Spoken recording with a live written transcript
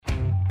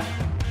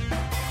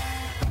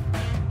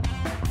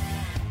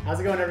How's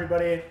it going,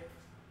 everybody?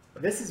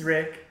 This is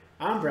Rick,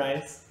 I'm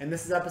Bryce, and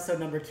this is episode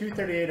number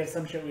 238 of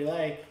Some Shit We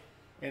Like,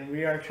 and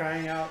we are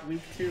trying out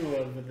week 2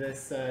 of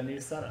this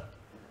new setup.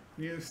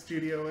 New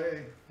Studio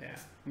A. Yeah.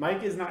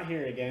 Mike is not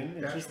here again,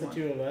 it's just the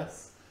two of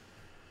us.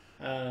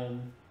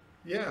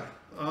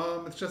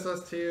 It's just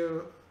us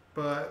two,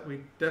 but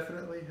we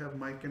definitely have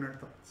Mike in our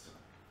thoughts.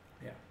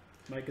 Yeah.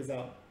 Mike is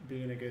out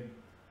doing a good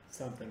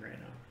something right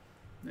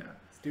now. Yeah.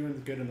 He's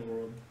doing good in the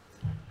world.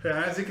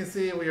 Yeah, as you can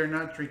see, we are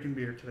not drinking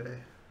beer today.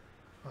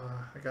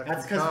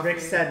 That's because Rick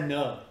said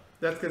no.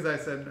 That's because I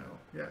said no.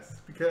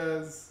 Yes,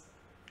 because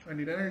I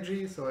need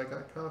energy, so I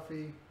got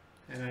coffee.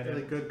 And I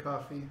really good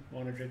coffee.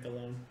 Want to drink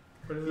alone.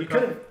 What is you it?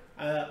 Could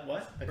what?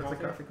 What's the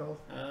coffee called?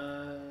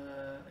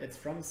 It's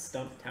from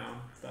Stumptown,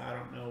 so I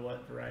don't know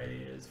what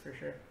variety it is for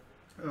sure.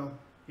 Oh.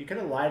 You could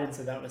have lied and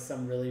said that was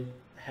some really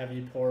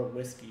heavy pour of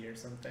whiskey or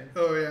something.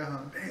 Oh yeah, huh?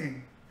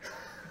 Dang.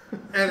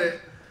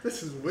 Edit.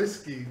 This is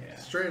whiskey,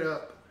 straight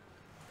up.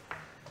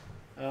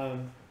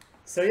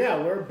 So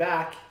yeah, we're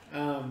back.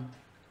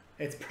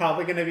 It's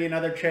probably going to be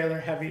another trailer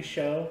heavy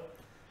show.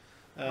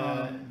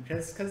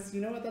 Just because, you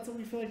know what, that's what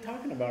we feel like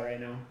talking about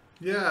right now.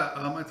 Yeah,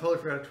 I totally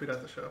forgot to tweet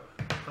out the show.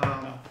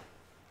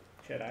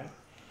 Should I?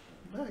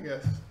 I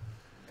guess.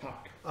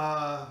 Talk.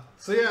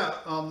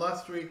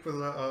 Last week was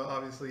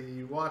obviously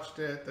you watched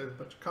it. There's a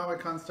bunch of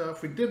Comic-Con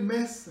stuff. We did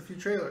miss a few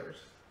trailers.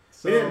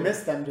 So we didn't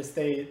miss them, just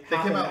they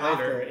came out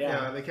after later. It,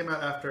 yeah, they came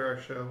out after our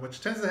show, which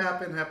tends to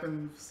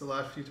happens the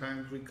last few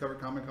times we cover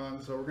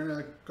Comic-Con. So we're going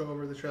to go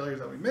over the trailers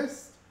that we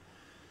missed.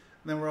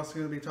 And then we're also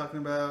going to be talking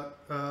about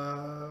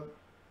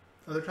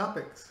other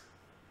topics.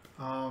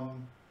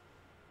 Kind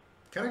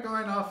of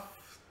going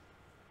off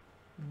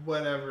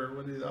whatever,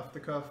 what is off the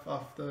cuff,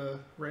 off the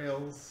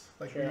rails,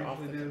 like we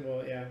usually do.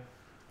 Well, yeah.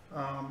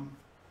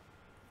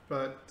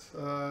 What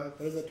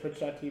is it?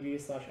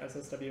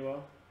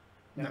 Twitch.tv/SSWL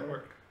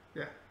network.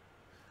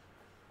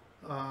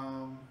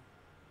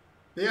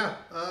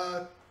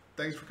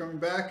 Thanks for coming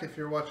back. If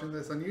you're watching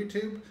this on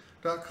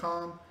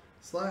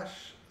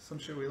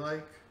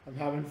youtube.com/someshitwelike. I'm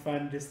having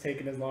fun just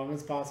taking as long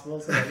as possible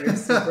so that you're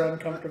super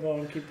uncomfortable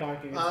and keep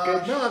talking. It's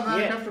good. No, I'm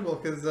not uncomfortable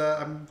because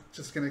I'm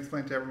just going to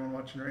explain to everyone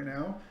watching right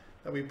now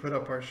that we put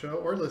up our show,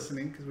 or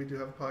listening because we do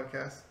have a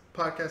podcast.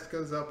 Podcast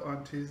goes up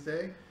on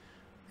Tuesday,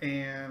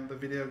 and the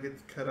video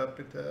gets cut up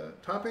into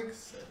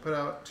topics. Put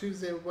out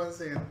Tuesday,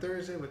 Wednesday, and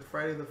Thursday, with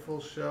Friday the full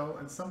show,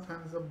 and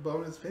sometimes a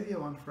bonus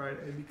video on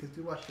Friday because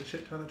we watched a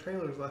shit ton of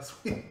trailers last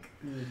week.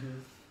 Mm-hmm.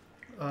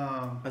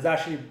 I was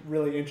actually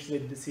really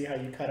interested to see how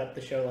you cut up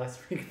the show last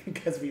week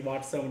because we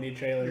watched so many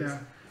trailers.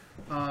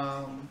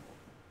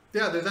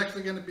 There's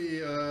actually going to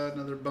be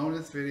another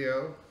bonus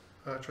video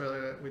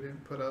trailer that we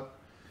didn't put up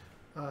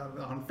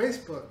on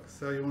Facebook.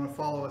 So you want to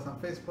follow us on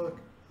Facebook,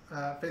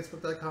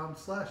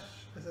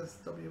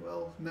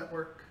 facebook.com/SSWL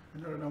network. I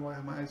don't know why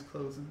my eyes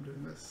closed and I'm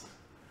doing this.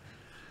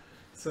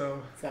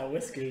 So it's that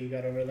whiskey you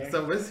got over there. It's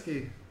that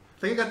whiskey. I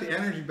think I got the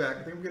energy back.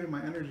 I think I'm getting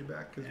my energy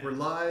back because we're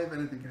live.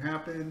 Anything can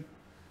happen.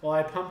 Well,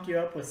 I pumped you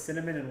up with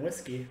cinnamon and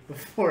whiskey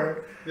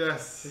before the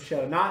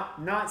show.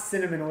 Not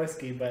cinnamon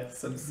whiskey, but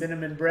some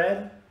cinnamon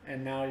bread,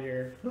 and now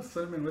you're... Well,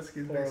 cinnamon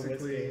whiskey is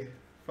basically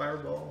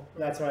Fireball.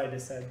 That's what I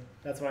just said.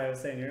 That's why I was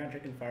saying you're not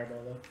drinking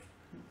Fireball, though.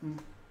 Mm-mm.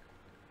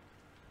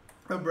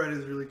 That bread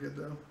is really good,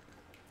 though.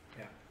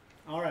 Yeah.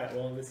 All right,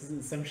 well, this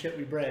isn't Some Shit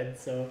We Bread,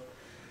 so...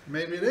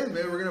 Maybe it is.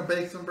 Maybe we're going to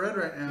bake some bread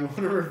right now. You want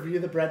to review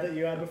the bread that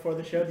you had before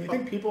the show? Do you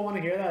think people want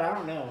to hear that? I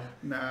don't know.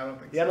 No, I don't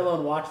think Let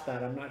alone watch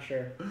that. I'm not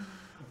sure.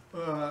 It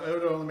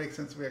would only make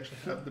sense if we actually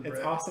have the bread.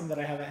 It's awesome that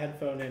I have a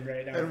headphone in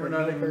right now. And we're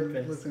not even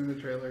listening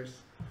to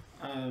trailers.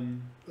 I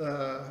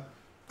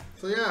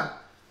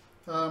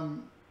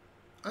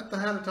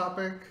had a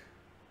topic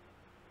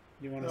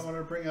I want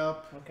to bring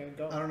up. Okay,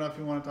 go. I don't know if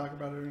you want to talk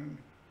about it.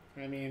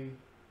 I mean,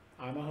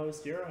 I'm a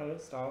host, you're a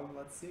host.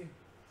 Let's see.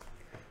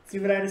 See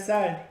what I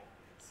decide.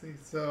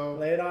 So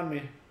lay it on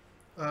me.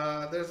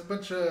 There's a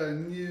bunch of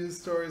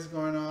news stories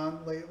going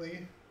on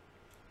lately.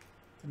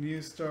 A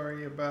news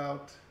story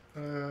about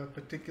a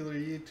particular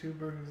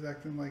YouTuber who's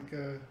acting like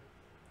a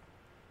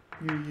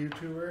new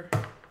YouTuber.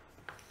 I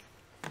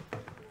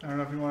don't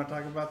know if you want to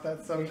talk about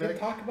that subject. You can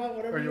talk about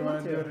whatever you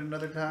want to. Or you want to do it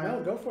another time? No,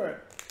 go for it.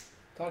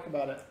 Talk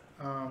about it.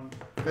 I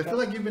feel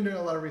like you've been doing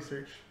a lot of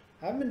research.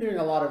 I've been doing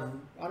a lot of...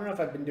 I don't know if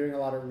I've been doing a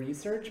lot of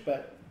research,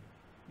 but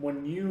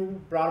when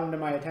you brought him to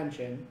my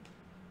attention...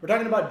 We're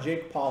talking about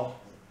Jake Paul.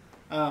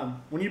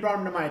 When you brought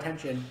him to my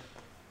attention,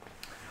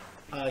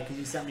 because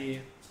you sent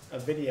me a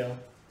video,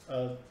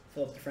 a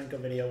Philip DeFranco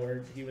video,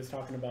 where he was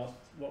talking about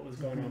what was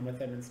going on with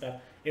him and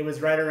stuff. It was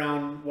right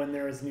around when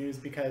there was news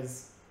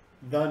because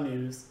the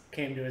news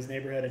came to his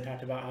neighborhood and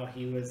talked about how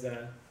he was,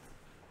 the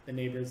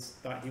neighbors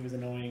thought he was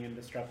annoying and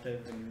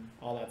disruptive and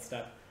all that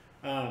stuff.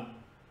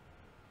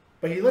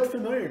 But he looked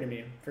familiar to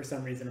me for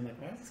some reason. I'm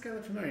like, why does this guy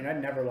look familiar? And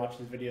I'd never watched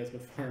his videos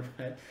before.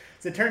 But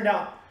so it turned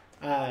out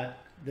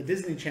the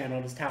Disney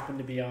Channel just happened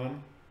to be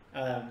on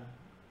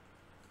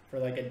for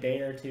like a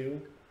day or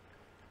two.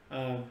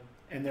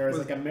 And there was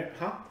like a...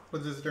 Huh?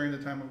 Was this during the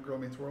time of Girl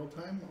Meets World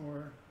time?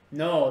 Or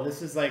No,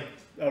 this was like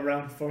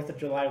around 4th of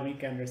July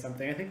weekend or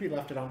something. I think we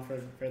left it on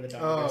for the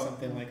dog or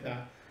something like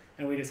that.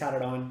 And we just had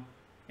it on.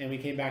 And we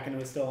came back and it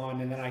was still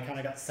on. And then I kind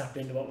of got sucked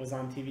into what was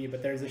on TV.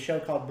 But there's a show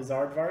called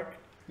Bizarre.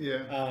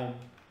 Yeah.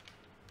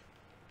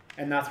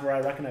 And that's where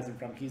I recognize him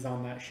from. He's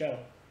on that show.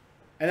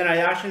 And then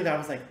I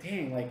was like,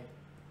 dang, like,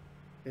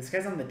 this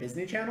guy's on the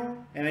Disney Channel?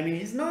 And I mean,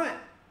 he's not...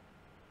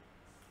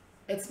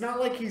 It's not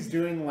like he's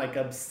doing, like,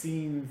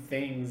 obscene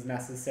things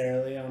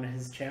necessarily on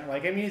his channel.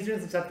 Like, I mean, he's doing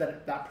some stuff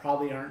that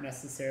probably aren't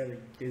necessarily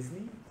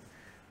Disney.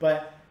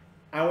 But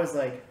I was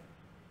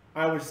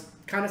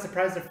kind of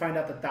surprised to find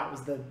out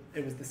that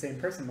it was the same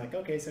person. Like,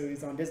 okay, so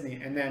he's on Disney.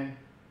 And then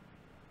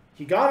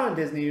he got on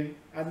Disney.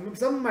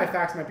 Some of my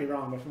facts might be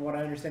wrong, but from what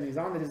I understand, he's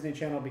on the Disney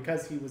Channel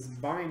because he was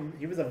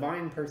a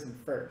Vine person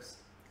first.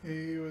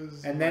 He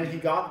was... And then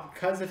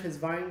because of his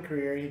Vine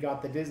career, he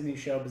got the Disney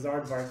show,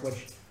 Bizarre,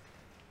 which...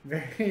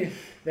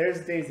 there's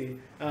Daisy.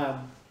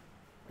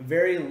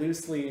 Very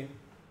loosely,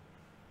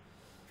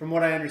 from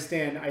what I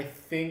understand, I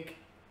think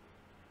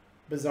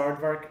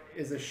Bizarre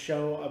is a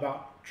show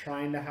about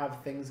trying to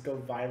have things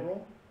go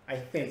viral. I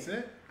think. Is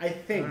it? I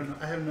think. I don't know.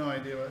 I have no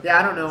idea what. Yeah,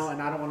 I don't know,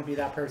 and I don't want to be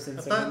that person.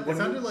 I thought it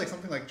sounded like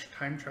something like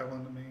time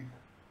traveling to me.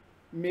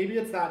 Maybe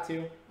it's that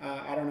too.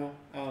 I don't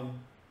know.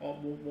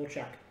 We'll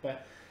check.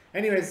 But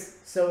anyways,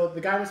 so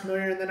the guy was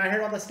familiar, and then I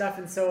heard all this stuff,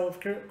 and so of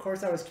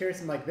course I was curious.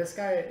 I'm like, this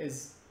guy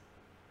is,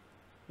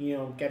 you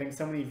know, getting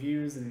so many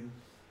views and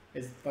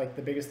is like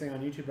the biggest thing on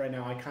YouTube right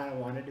now. I kind of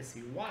wanted to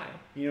see why.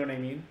 You know what I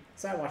mean?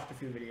 So I watched a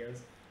few videos.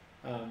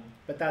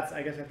 But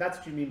I guess if that's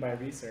what you mean by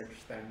research,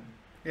 then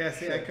yeah.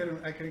 See, sure.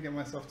 I couldn't get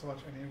myself to watch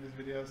any of his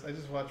videos. I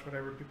just watch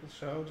whatever people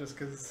show, just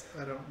because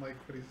I don't like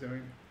what he's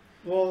doing.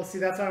 Well, see,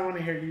 that's why I want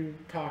to hear you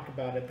talk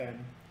about it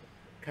then,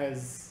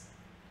 because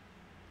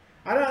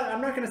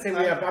I'm not going to say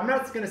I'm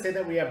not going to say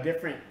that we have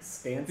different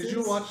stances. Did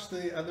you watch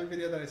the other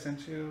video that I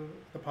sent you,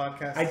 the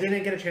podcast? I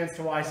didn't get a chance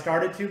to watch. I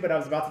started to, but I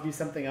was about to do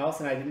something else,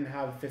 and I didn't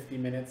have 50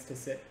 minutes to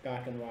sit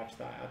back and watch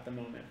that at the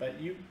moment. But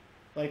you,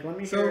 like, let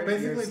me. So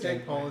basically,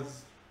 Jake Paul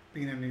is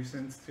being a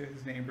nuisance to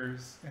his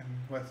neighbors in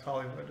West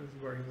Hollywood,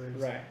 is where he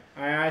lives. Right.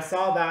 I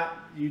saw that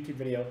YouTube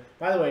video.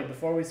 By the way,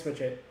 before we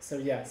switch it, so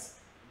yes,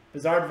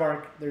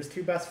 Bizarre, there's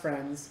two best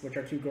friends, which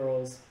are two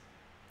girls,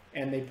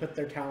 and they put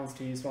their talents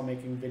to use while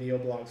making video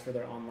blogs for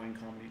their online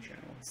comedy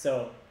channel.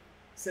 So,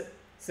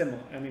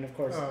 similar. I mean, of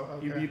course,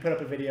 you put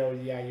up a video,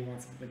 yeah, you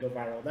want something to go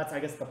viral. That's,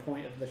 I guess, the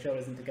point of the show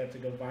isn't to get it to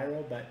go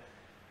viral, but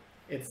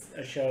it's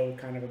a show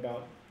kind of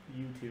about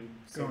YouTube,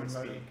 so to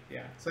speak.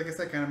 Yeah. So I guess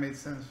that kind of made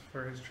sense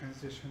for his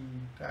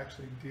transition to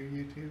actually do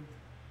YouTube.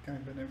 Kind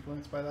of been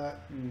influenced by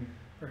that,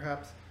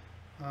 perhaps.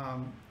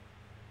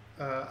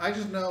 I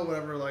just know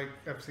whatever, like,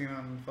 I've seen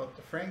on Philip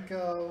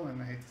DeFranco,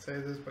 and I hate to say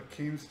this, but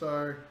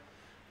Keemstar.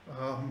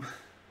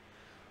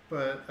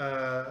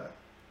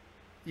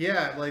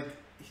 Yeah, like,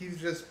 he's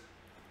just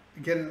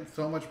getting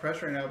so much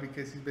pressure right now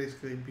because he's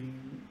basically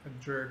being a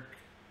jerk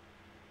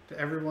to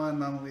everyone.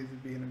 Not only is he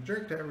being a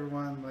jerk to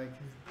everyone,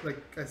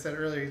 like I said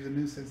earlier, he's a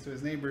nuisance to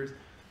his neighbors,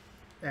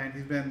 and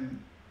he's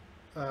been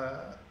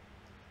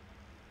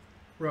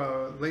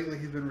lately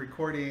he's been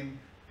recording.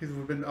 He's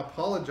been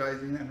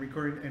apologizing and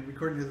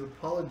recording his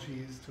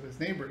apologies to his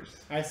neighbors.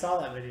 I saw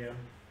that video.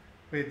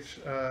 Which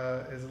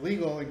is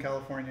illegal in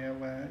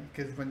California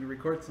because when you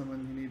record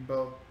someone, you need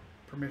both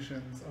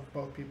permissions of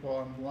both people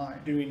on the line.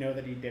 Do we know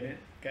that he didn't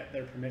get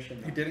their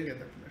permission, though? He didn't get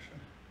their permission.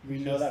 We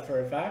know that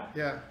for a fact?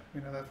 Yeah, we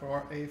know that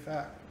for a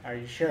fact. Are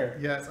you sure?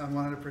 Yes, I'm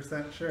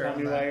 100% sure. Tell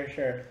me why you're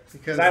sure.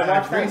 Because I watched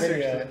I've that researched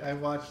video. it.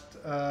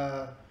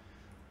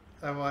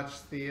 I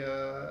watched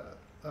the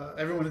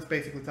everyone is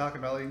basically talking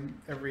about it,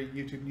 every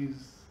YouTube news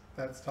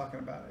that's talking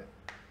about it.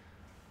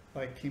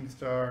 Like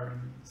Keemstar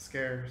and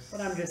Scares.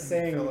 But I'm just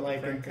saying,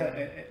 like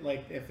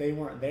if they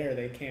weren't there,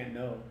 they can't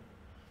know.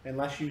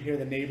 Unless you hear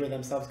the neighbor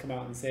themselves come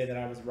out and say that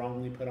I was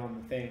wrongly put on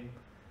the thing.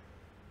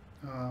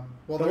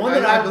 Well, the one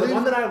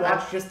that I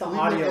watched, just the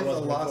audio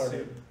was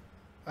recorded.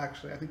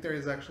 Actually, I think there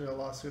is actually a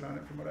lawsuit on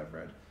it from what I've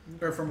read,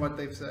 or from what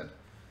they've said.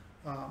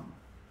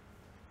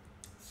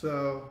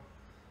 So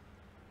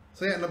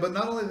yeah, no, but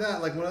not only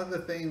that, like, one other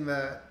thing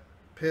that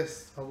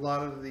pissed a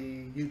lot of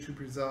the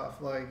YouTubers off,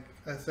 like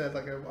I said,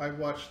 like I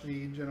watched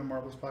the Jenna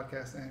Marbles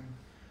podcast, and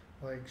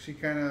like she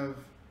kind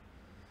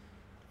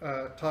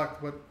of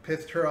talked what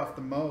pissed her off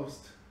the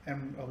most,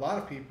 and a lot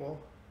of people,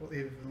 well,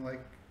 even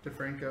like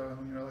DeFranco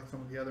and, you know, like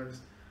some of the others,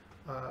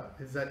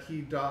 is that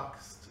he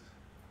doxed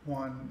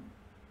one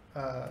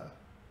of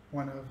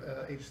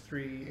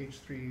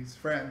H3's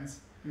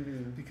friends,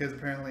 because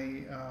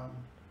apparently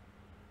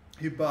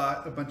he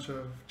bought a bunch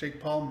of Jake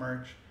Paul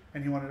merch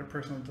and he wanted to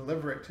personally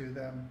deliver it to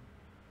them,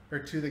 or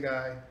to the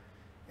guy,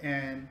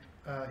 and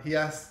he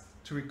asked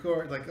to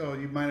record, like, oh,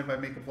 do you mind if I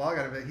make a vlog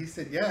out of it? He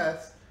said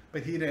yes,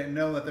 but he didn't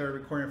know that they were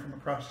recording from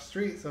across the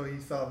street, so he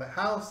saw the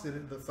house,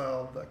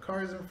 saw the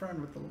cars in front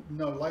with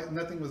no light,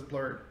 nothing was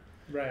blurred.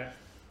 Right.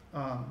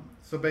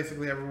 So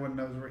basically everyone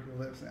knows where he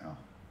lives now.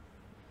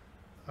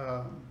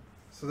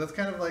 So that's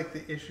kind of like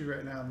the issue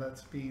right now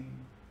that's being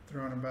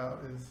thrown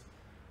about, is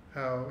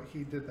how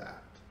he did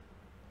that.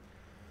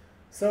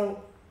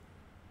 So,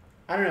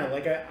 I don't know.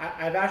 Like,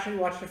 I've actually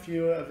watched a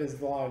few of his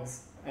vlogs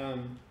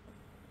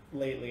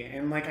lately,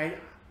 and like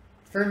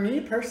for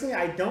me personally,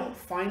 I don't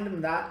find him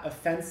that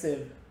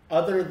offensive.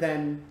 Other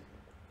than,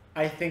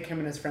 I think him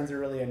and his friends are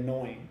really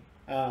annoying.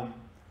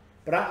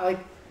 But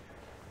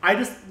I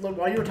just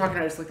while you were talking,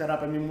 I just looked that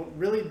up. I mean,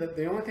 really,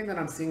 the only thing that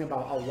I'm seeing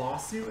about a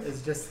lawsuit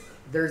is just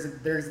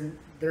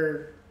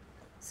there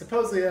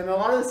supposedly, and a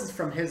lot of this is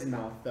from his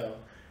mouth though.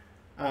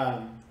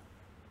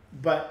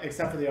 But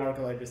except for the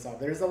article I just saw,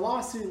 there's a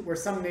lawsuit where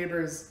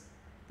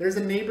there's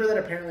a neighbor that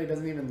apparently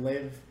doesn't even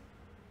live.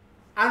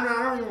 I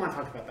don't even want to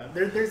talk about that.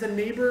 There's a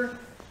neighbor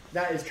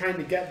that is trying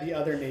to get the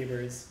other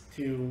neighbors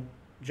to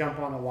jump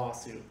on a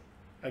lawsuit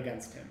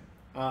against him.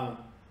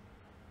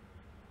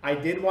 I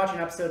did watch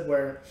an episode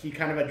where he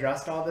kind of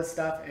addressed all this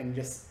stuff and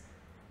just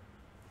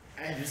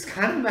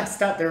kind of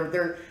messed up.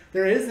 There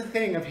is a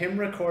thing of him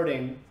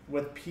recording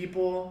with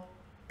people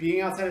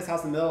being outside his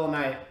house in the middle of the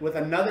night with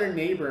another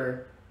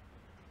neighbor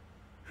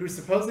who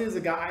supposedly is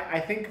a guy. I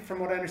think from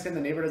what I understand,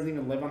 the neighbor doesn't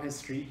even live on his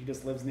street. He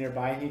just lives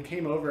nearby. And he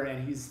came over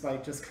and he's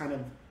like just kind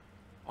of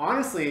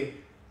honestly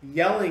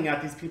yelling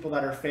at these people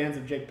that are fans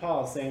of Jake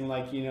Paul, saying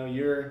like, you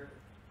know,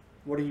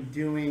 what are you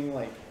doing?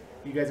 Like,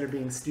 you guys are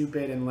being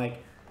stupid. And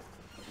like,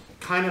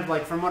 kind of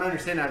like, from what I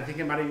understand, I think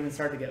it might have even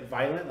started to get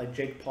violent. Like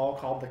Jake Paul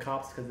called the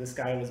cops because this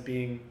guy was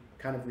being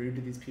kind of rude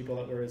to these people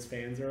that were his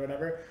fans or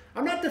whatever.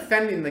 I'm not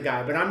defending the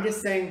guy, but I'm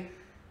just saying,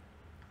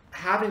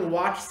 having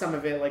watched some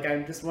of it, like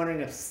I'm just wondering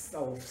if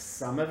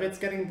some of it's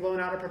getting blown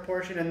out of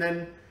proportion. And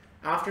then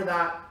after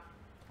that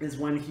is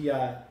when he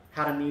had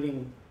a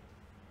meeting,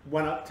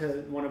 went up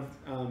to one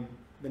of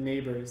the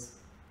neighbors,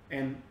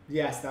 and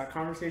yes, that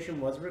conversation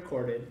was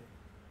recorded.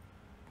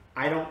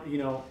 I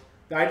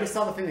just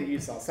saw the thing that you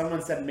saw.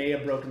 Someone said may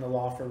have broken the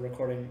law for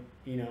recording,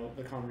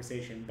 the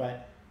conversation,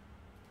 but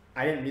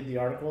I didn't read the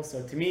article.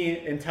 So to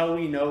me, until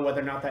we know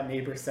whether or not that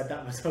neighbor said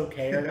that was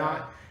okay or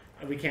not,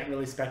 we can't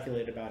really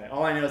speculate about it.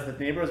 All I know is that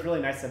the neighbor was really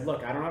nice. Said,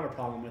 "Look, I don't have a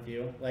problem with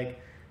you. Like,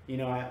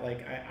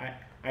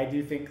 I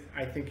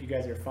think you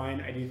guys are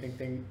fine. I do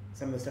think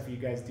some of the stuff you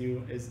guys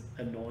do is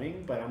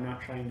annoying, but I'm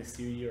not trying to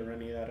sue you or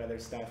any of that other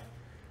stuff."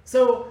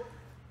 So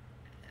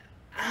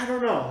I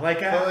don't know. Like,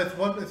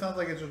 it sounds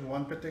like it's just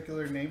one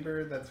particular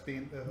neighbor that's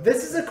being.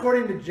 This is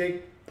according to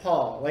Jake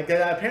Paul. Like,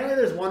 apparently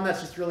there's one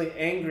that's just really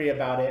angry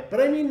about it. But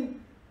I mean,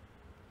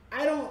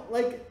 I don't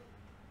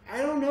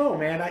know,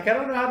 man. Like, I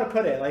don't know how to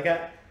put it. Like,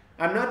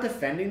 I'm not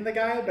defending the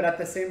guy, but at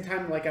the same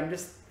time, like, I'm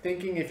just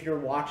thinking if you're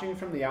watching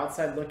from the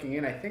outside looking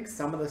in, I think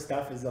some of the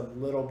stuff is a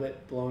little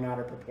bit blown out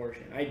of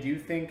proportion. I do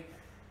think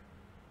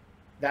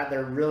that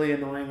they're really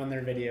annoying on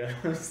their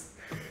videos,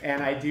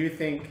 and I do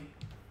think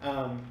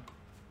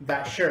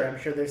that I'm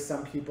sure there's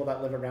some people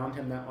that live around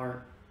him that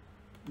aren't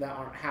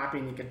happy,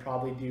 and he could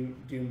probably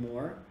do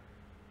more.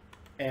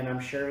 And I'm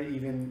sure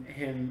even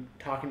him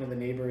talking to the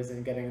neighbors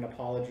and getting an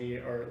apology,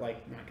 or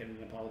like not getting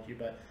an apology,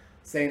 but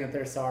saying that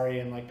they're sorry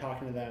and like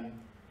talking to them,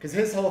 because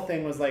his whole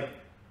thing was like,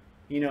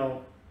 I don't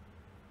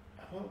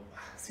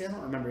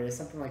remember. It's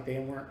something like they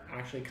weren't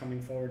actually coming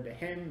forward to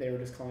him; they were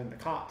just calling the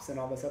cops and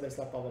all this other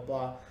stuff, blah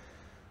blah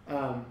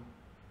blah.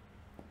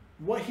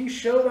 What he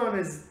showed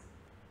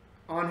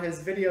on his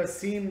video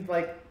seemed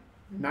like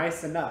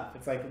nice enough.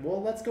 It's like,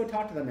 well, let's go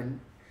talk to them. And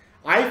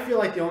I feel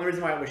like the only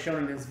reason why it was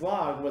shown in his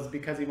vlog was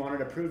because he wanted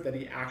to prove that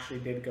he actually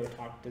did go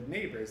talk to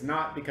neighbors,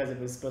 not because it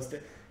was supposed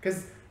to.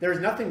 Because there was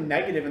nothing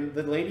negative, and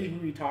the lady who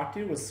he talked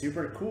to was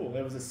super cool.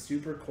 It was a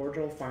super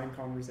cordial, fine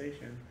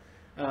conversation.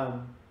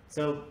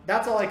 So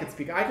that's all I could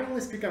speak. I can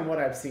only speak on what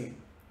I've seen.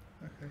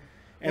 Okay.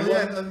 And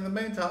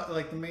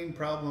the main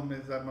problem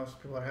is that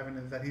most people are having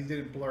is that he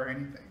didn't blur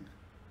anything.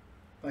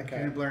 Like, he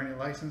didn't blur any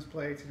license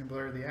plates. He didn't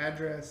blur the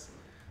address.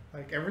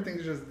 Like,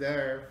 everything's just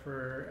there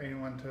for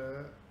anyone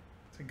to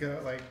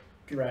go, like,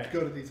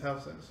 go to these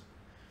houses.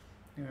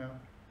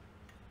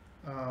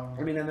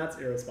 I mean, and that's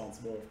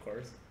irresponsible, of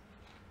course.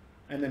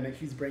 And then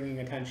he's bringing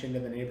attention to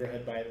the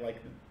neighborhood by, like,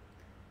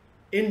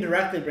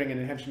 indirectly bringing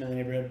attention to the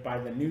neighborhood by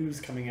the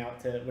news coming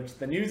out, which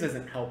the news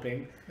isn't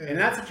helping. Yeah. In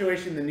that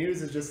situation, the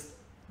news is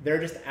they're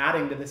just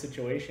adding to the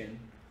situation.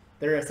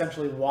 They're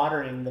essentially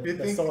watering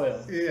the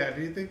soil. Yeah,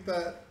 do you think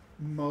that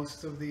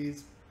most of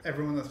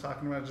everyone that's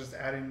talking about is just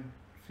adding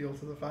fuel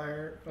to the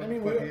fire of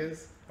what he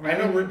is? I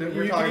know we're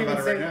talking about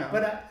it right now.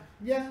 But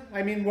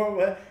I mean,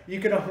 you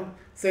could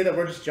say that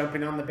we're just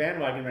jumping on the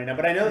bandwagon right now.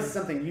 But I know this is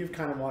something you've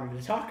kind of wanted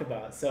to talk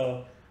about,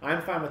 so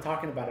I'm fine with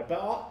talking about it. But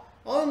all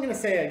I'm going to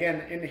say,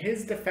 again, in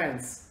his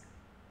defense,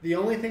 the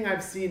only thing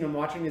I've seen in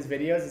watching his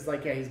videos is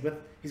like,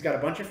 he's got a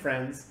bunch of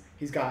friends.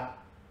 He's got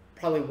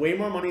probably way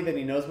more money than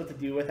he knows what to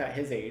do with at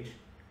his age.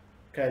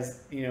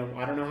 Because,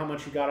 I don't know how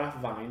much he got off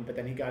Vine, but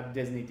then he got a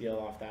Disney deal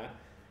off that.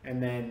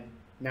 And then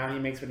now he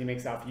makes what he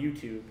makes off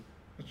YouTube.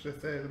 Which they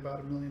say is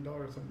about $1 million a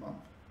month.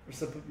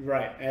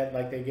 Right. And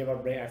like they give a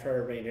rate, I've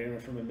heard a range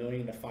anywhere from $1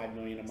 million to $5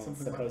 million a month,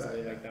 something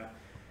supposedly like that.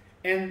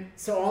 And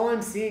so all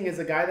I'm seeing is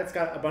a guy that's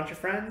got a bunch of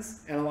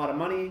friends and a lot of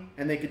money,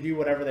 and they could do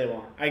whatever they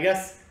want. I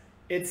guess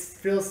it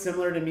feels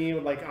similar to me.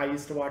 Like I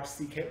used to watch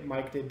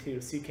Mike did too,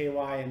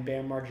 CKY and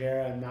Bam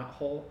Margera and that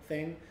whole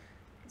thing.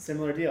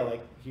 Similar deal.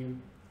 Like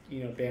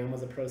Bam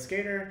was a pro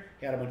skater.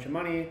 He had a bunch of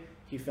money.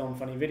 He filmed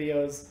funny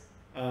videos,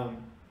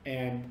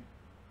 and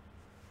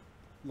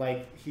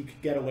like he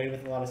could get away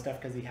with a lot of stuff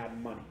because he had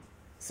money.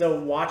 So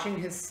watching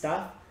his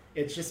stuff,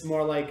 it's just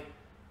more like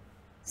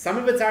some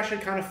of it's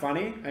actually kind of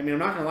funny. I mean, I'm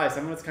not gonna lie,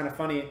 some of it's kind of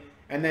funny,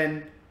 and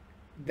then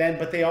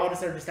but they all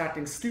just are just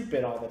acting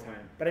stupid all the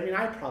time. But I mean,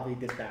 I probably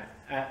did that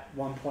at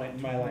one point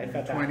in my life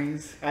at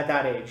 20s. At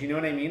that age. You know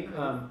what I mean?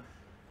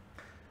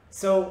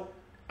 So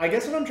I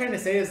guess what I'm trying to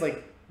say is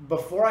like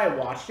before I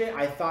watched it,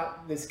 I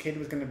thought this kid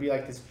was gonna be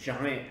like this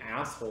giant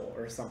asshole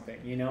or something,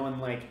 you know,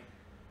 and like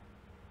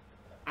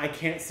I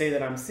can't say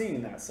that I'm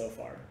seeing that so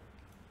far.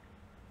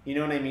 You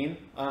know what I mean?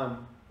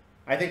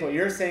 I think what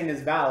you're saying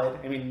is valid.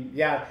 I mean,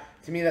 yeah,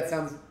 to me that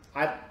sounds.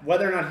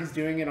 Whether or not he's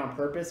doing it on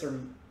purpose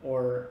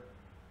or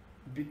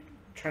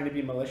trying to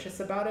be malicious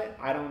about it,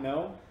 I don't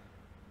know.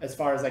 As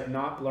far as like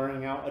not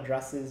blurring out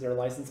addresses or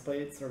license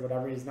plates or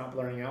whatever he's not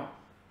blurring out,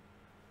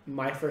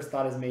 my first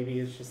thought is maybe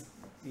it's just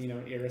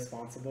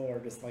irresponsible or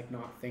just like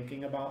not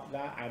thinking about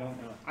that. I don't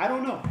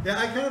know. Yeah,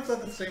 I kind of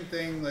thought the same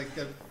thing. Like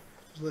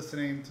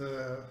listening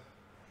to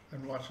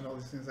and watching all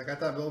these things, like I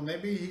thought, well,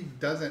 maybe he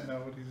doesn't know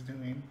what he's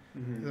doing.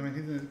 Mm-hmm. I mean,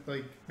 he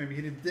didn't maybe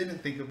he didn't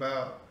think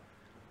about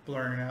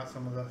blurring out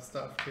some of that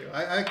stuff too.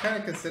 I kind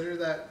of consider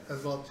that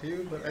as well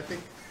too, but I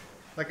think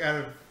like out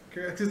of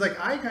because like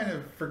I kind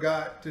of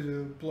forgot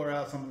to blur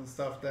out some of the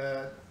stuff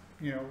that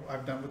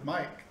I've done with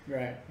Mike,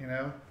 right?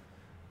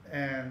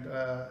 And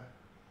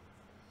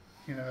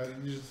you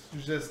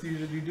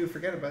do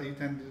forget about you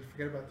tend to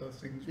forget about those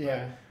things.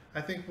 Yeah,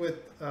 but I think with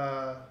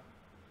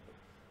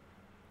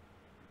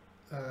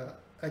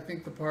I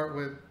think the part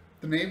with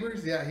the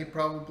neighbors, yeah,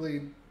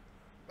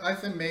 I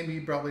think maybe he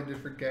probably did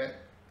forget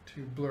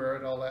to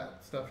blur all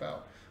that stuff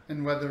out,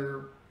 and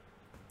whether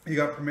he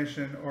got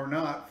permission or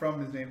not from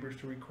his neighbors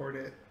to record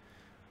it,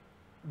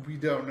 we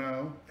don't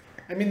know.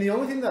 I mean, the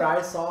only thing that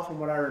I saw from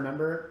what I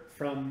remember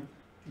from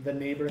the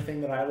neighbor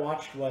thing that I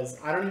watched was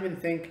I don't even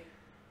think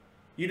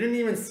you didn't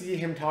even see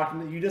him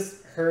talking. You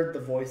just heard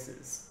the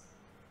voices.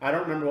 I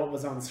don't remember what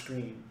was on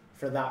screen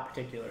for that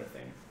particular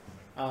thing.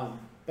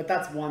 But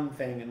that's one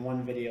thing in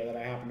one video that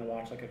I happened to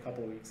watch like a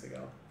couple of weeks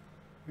ago.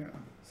 Yeah.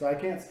 So I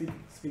can't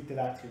speak to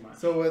that too much.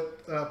 So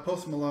with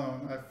Post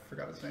Malone, I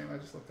forgot his name. I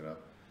just looked it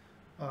up.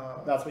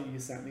 That's what you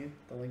sent me.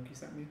 The link you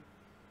sent me.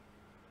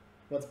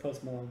 What's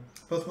Post Malone?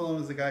 Post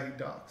Malone is the guy he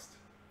doxed.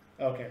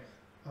 Okay.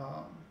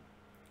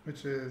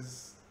 Which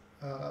is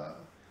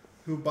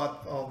who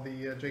bought all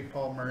the Jake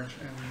Paul merch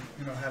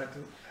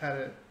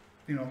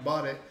and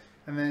bought it.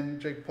 And then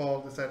Jake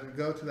Paul decided to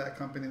go to that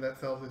company that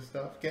sells his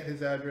stuff, get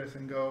his address,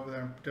 and go over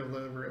there and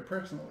deliver it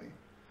personally.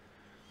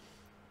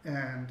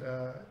 And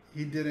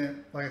he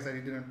didn't, like I said,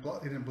 he didn't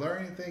blur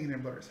anything. He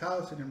didn't blur his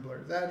house. He didn't blur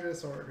his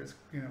address or his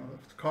the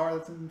car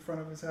that's in front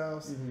of his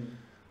house.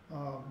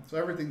 Mm-hmm. So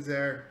everything's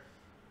there.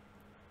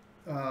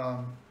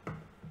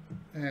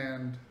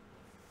 And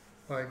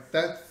like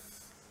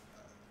that's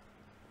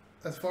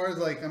as far as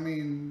like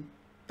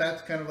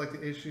that's kind of like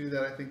the issue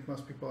that I think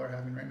most people are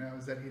having right now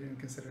is that he didn't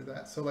consider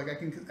that. So like I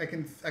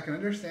can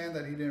understand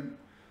that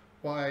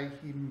why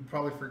he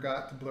probably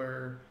forgot to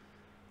blur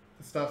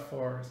the stuff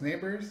for his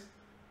neighbors.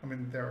 I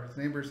mean, there are his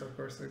neighbors, so of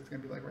course it's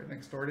gonna be like right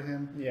next door to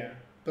him. Yeah.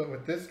 But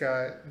with this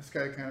guy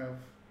kind of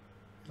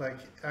like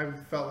I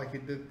felt like he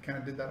did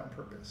that on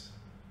purpose.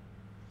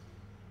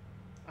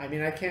 I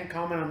mean, I can't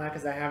comment on that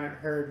because I haven't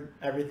heard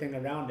everything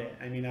around it.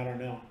 I mean, I don't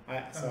know.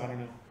 I don't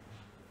know.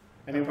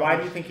 I mean, why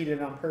do you think he did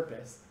it on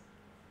purpose?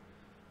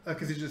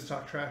 Because he just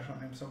talked trash on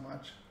him so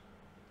much.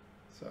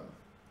 So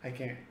I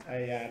can't.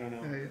 I don't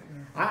know. Yeah.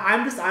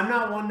 I'm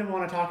not one to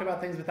want to talk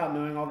about things without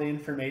knowing all the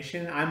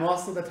information. I'm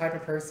also the type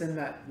of person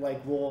that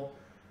like will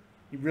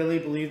really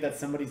believe that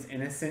somebody's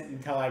innocent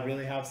until I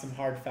really have some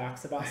hard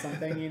facts about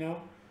something,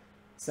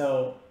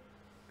 So,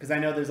 because I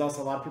know there's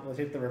also a lot of people that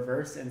take the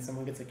reverse and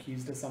someone gets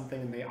accused of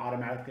something and they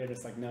automatically are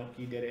just like, no,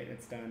 he did it.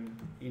 It's done.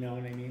 You know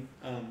what I mean?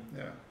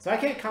 Yeah. So I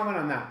can't comment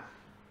on that.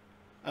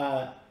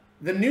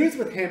 The news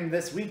with him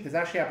this week, this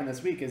actually happened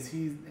this week, is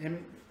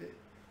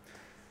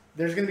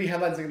there's going to be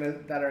headlines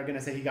that are going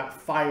to say he got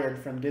fired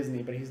from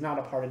Disney, but he's not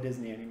a part of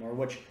Disney anymore,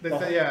 which...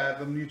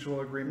 the mutual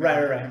agreement.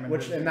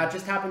 Right. And that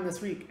just happened this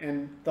week.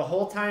 And the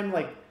whole time,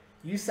 like,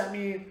 you sent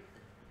me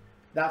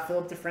that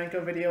Philip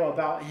DeFranco video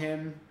about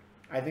him,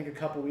 I think a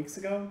couple weeks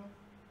ago.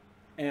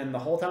 And the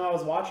whole time I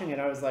was watching it,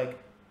 I was like,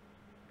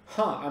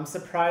 I'm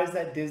surprised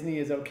that Disney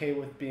is okay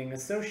with being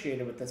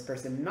associated with this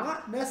person.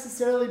 Not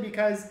necessarily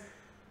because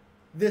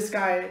this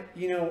guy,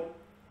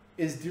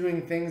 is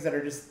doing things that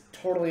are just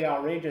totally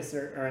outrageous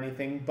or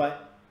anything,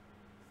 but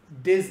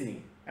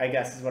Disney, I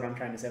guess is what I'm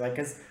trying to say. Like,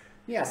 because,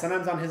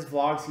 sometimes on his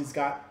vlogs, he's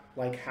got,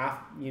 like, half,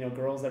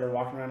 girls that are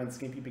walking around in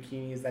skimpy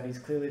bikinis that he's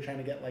clearly trying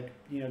to get, like,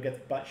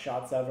 get butt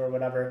shots of or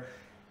whatever.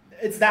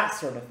 It's that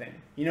sort of thing.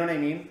 You know what I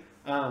mean?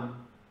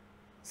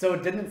 So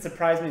it didn't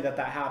surprise me that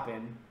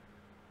happened.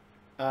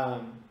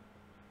 So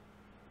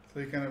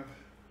you kind of...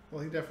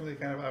 Well, he definitely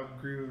kind of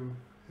outgrew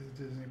his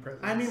Disney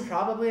presence. I mean,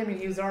 probably. I mean,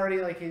 he's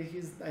already like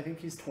I think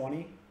he's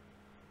 20,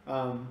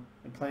 and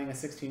playing a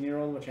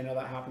 16-year-old, which I know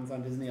that happens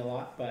on Disney a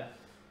lot. But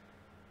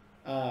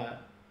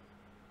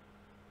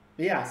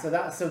yeah,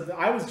 so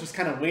I was just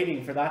kind of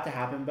waiting for that to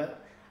happen,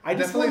 but I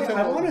just want to.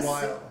 I want to see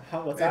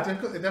what's that?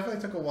 It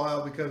definitely took a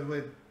while because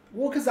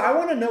because I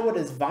want to know what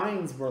his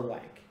vines were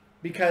like,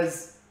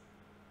 because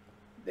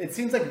it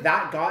seems like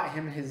that got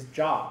him his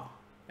job,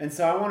 and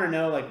so I want to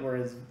know like where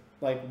his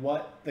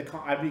what the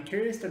I'd be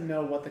curious to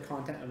know what the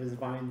content of his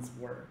vines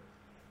were,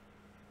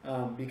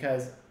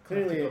 because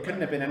clearly it couldn't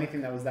have been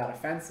anything that was that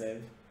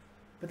offensive,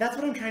 but that's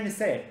what I'm trying to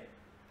say.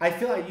 I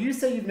feel like you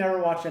say you've never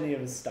watched any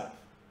of his stuff.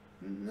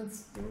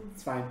 That's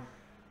fine.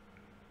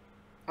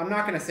 I'm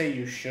not going to say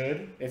you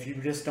should if you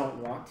just don't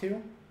want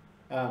to.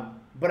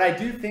 But I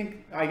do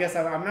think, I guess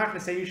I'm not going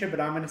to say you should, but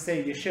I'm going to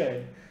say you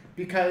should.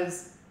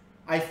 Because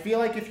I feel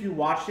like if you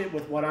watched it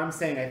with what I'm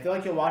saying, I feel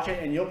like you'll watch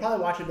it and you'll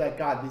probably watch it like,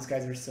 God, these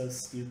guys are so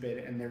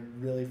stupid and they're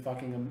really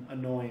fucking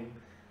annoying.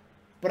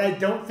 But I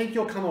don't think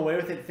you'll come away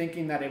with it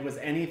thinking that it was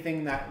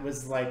anything that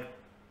was like,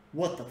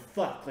 what the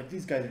fuck? Like,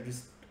 these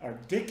guys are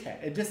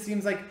dickhead. It just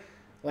seems like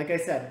I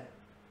said,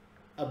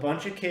 a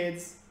bunch of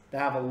kids that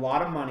have a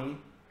lot of money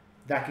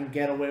that can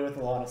get away with a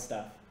lot of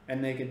stuff,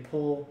 and they can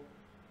pull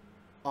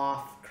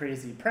off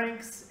crazy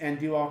pranks and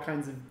do all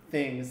kinds of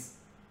things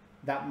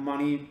that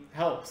money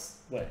helps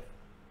with.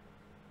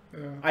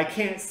 Yeah. I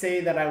can't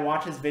say that I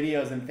watch his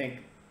videos and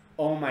think,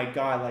 oh my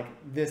God, like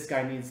this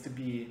guy needs to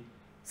be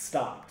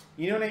stopped.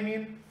 You know what I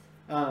mean?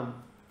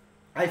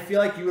 I feel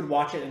like you would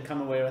watch it and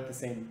come away with the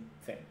same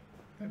thing.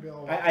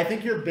 I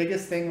think your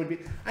biggest thing would be,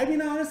 I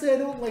mean, honestly,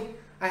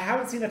 I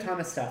haven't seen a ton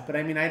of stuff, but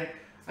I mean, I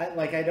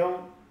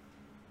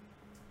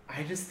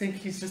just think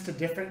he's just a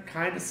different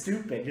kind of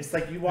stupid. Just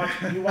like you watch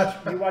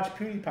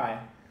PewDiePie.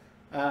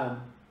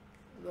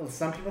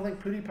 Some people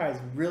think PewDiePie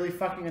is really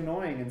fucking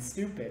annoying and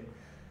stupid,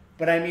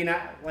 but I mean,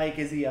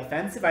 is he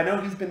offensive? I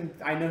know he's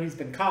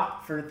been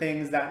caught for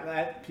things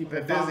that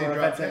people thought were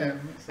offensive,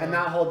 and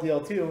that whole deal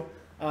too.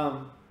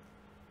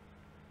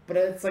 But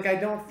it's like I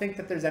don't think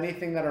that there's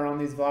anything that are on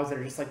these vlogs that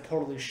are just like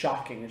totally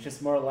shocking. It's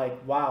just more like,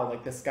 wow,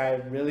 like this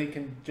guy really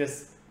can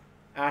just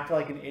act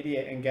like an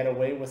idiot and get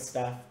away with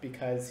stuff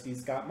because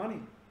he's got money.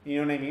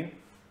 You know what I mean?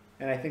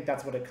 And I think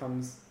that's what it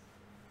comes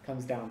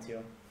down to.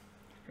 You're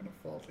gonna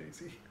fall,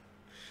 Daisy.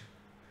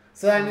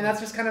 So I mean, that's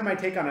just kind of my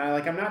take on it.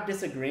 I'm not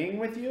disagreeing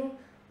with you,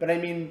 but I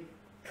mean,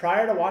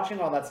 prior to watching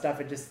all that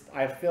stuff,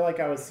 I feel like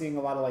I was seeing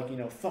a lot of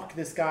like, fuck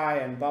this guy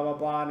and blah blah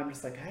blah, and I'm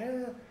just like,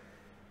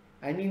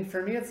 I mean,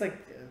 for me, it's like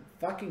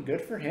fucking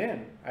good for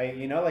him.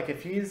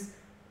 If he's,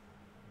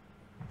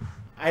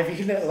 I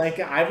mean, like,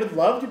 I would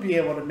love to be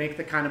able to make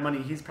the kind of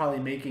money he's probably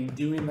making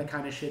doing the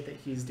kind of shit that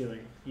he's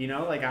doing.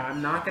 Like,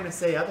 I'm not going to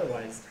say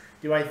otherwise.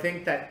 Do I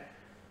think that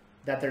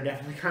they're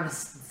definitely kind of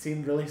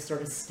seem really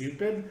sort of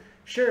stupid?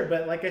 Sure,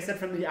 but like I said,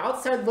 from the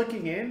outside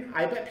looking in,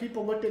 I bet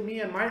people looked at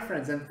me and my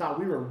friends and thought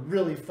we were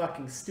really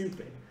fucking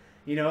stupid.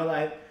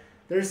 Like,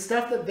 there's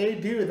stuff that they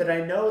do that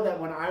I know that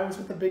when I was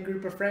with a big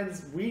group of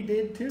friends, we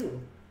did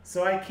too.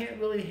 So I can't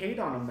really hate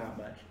on him that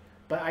much.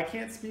 But I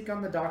can't speak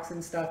on the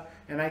doxing stuff,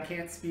 and I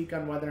can't speak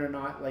on whether or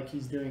not like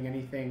he's doing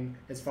anything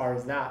as far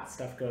as that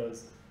stuff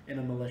goes in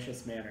a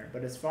malicious manner.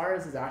 But as far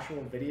as his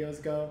actual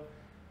videos go,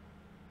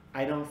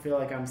 I don't feel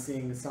like I'm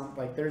seeing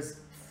there's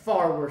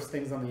far worse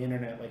things on the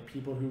internet, like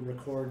people who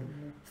record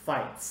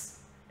fights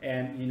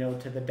and,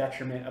 to the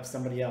detriment of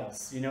somebody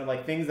else.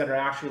 Like things that are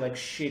actually like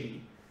shitty.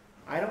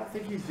 I don't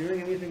think he's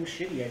doing anything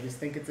shitty. I just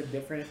think it's a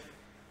different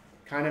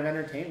kind of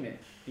entertainment.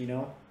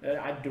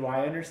 Do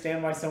I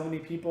understand why so many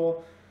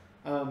people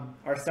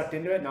are sucked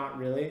into it? Not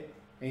really.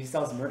 And he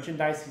sells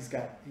merchandise.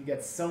 He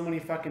gets so many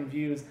fucking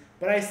views.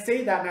 But I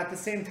say that, and at the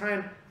same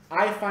time,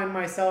 I find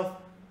myself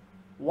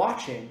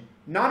watching,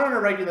 not on a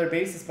regular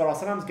basis, but I'll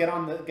sometimes get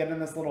in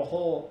this little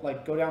hole,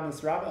 like go down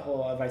this rabbit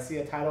hole if I see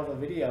a title of a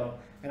video,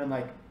 and I'm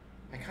like,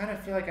 I kind of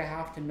feel like I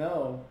have to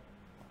know.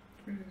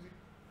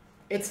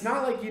 It's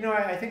not like,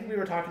 I think we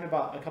were talking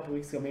about a couple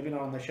weeks ago, maybe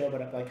not on the show,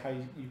 but like how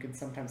you can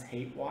sometimes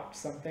hate watch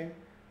something,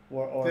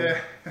 or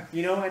yeah.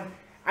 And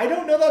I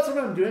don't know that's what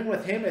I'm doing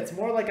with him. It's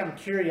more like I'm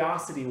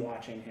curiosity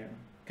watching him,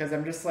 because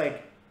I'm just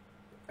like,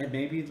 and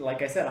maybe,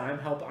 like I said, I'm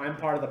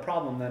part of the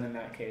problem then in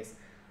that case.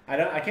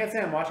 I can't say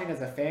I'm watching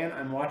as a fan.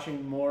 I'm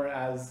watching more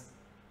as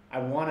I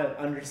want to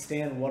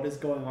understand what is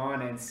going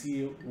on and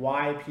see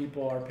why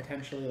people are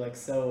potentially like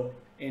so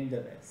into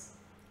this,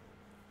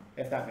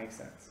 if that makes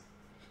sense.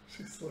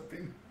 She's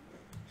slipping.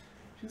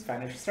 She's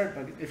fine. If she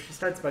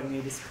starts bugging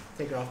you, just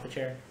take her off the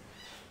chair.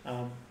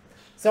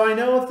 So I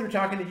know through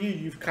talking to you,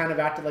 you've kind of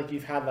acted like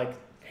you've had like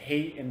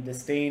hate and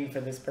disdain for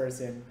this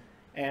person,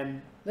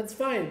 and that's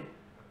fine.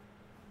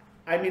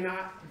 I mean,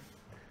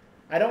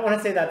 I don't want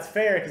to say that's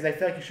fair, because I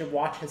feel like you should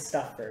watch his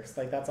stuff first.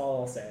 Like, that's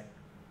all I'll say,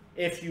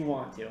 if you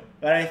want to.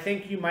 But I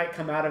think you might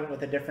come out of it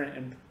with a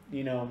different,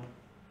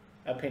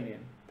 opinion,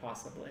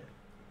 possibly.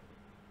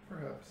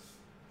 Perhaps.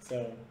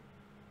 So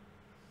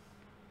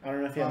I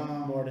don't know if you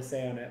have more to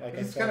say on it. Like,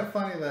 it's kind of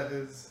funny that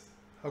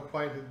how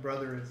quiet his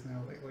brother is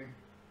now lately.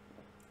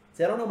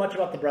 See, I don't know much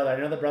about the brother. I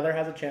know the brother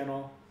has a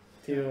channel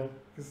too.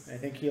 Yeah, I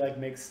think he like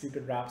makes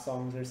stupid rap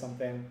songs or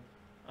something.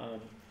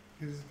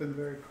 He's been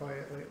very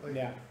quiet lately.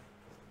 Yeah,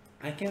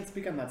 I can't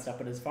speak on that stuff.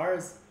 But as far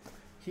as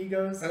he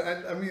goes,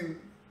 I mean,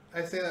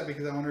 I say that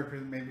because I wonder if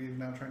maybe he's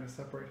now trying to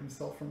separate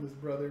himself from his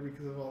brother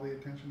because of all the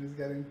attention he's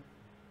getting.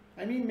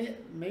 I mean,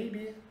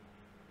 maybe.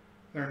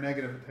 Or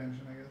negative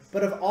attention, I guess.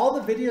 But of all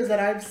the videos that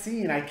I've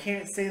seen, I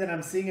can't say that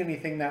I'm seeing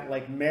anything that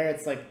like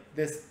merits like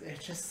this.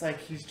 It's just like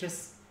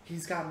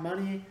he's got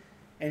money,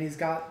 and he's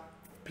got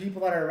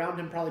people that are around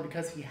him probably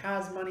because he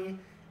has money,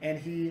 and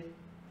he,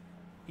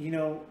 you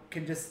know,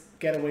 can just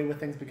get away with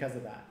things because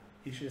of that.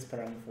 You should just put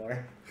it on the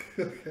floor.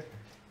 Okay.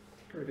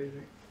 Pretty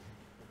easy.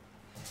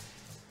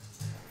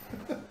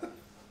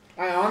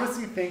 I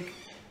honestly think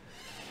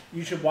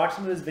you should watch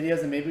some of his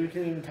videos, and maybe we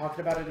can even talk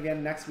about it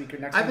again next week or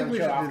next time on the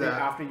show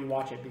after you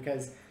watch it,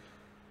 because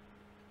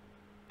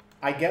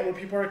I get what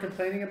people are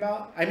complaining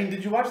about. I mean,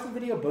 did you watch the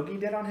video Boogie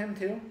did on him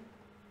too?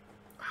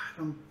 I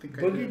don't think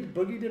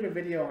Boogie did a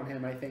video on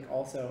him, I think,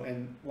 also,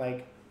 and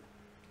like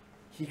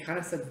he kind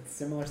of said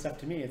similar stuff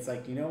to me. It's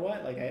like, you know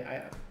what? Like,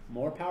 I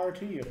more power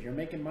to you if you're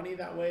making money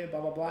that way. Blah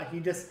blah blah. He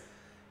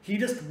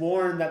just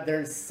warned that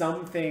there's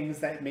some things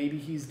that maybe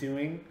he's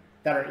doing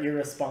that are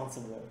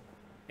irresponsible,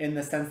 in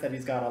the sense that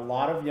he's got a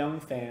lot of young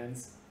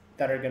fans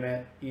that are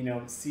gonna, you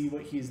know, see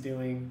what he's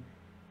doing,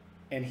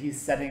 and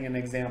he's setting an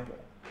example.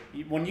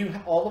 When you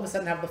all of a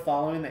sudden have the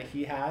following that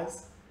he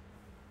has,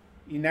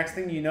 next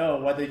thing you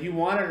know, whether you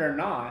want it or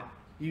not,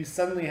 you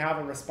suddenly have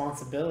a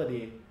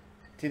responsibility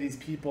to these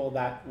people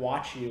that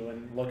watch you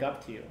and look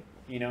up to you,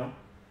 you know?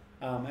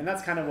 And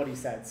that's kind of what he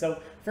said.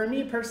 So for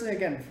me personally,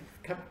 again,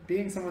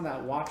 being someone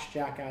that watched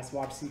Jackass,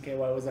 watched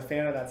CKY, was a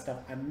fan of that stuff,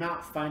 I'm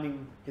not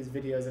finding his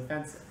videos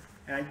offensive.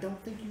 And I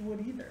don't think you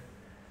would either.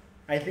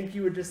 I think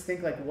you would just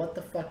think like, what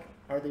the fuck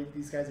are they?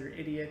 These guys are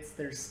idiots.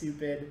 They're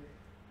stupid.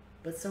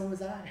 But so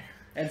was I.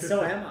 And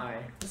so am I.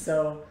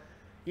 So,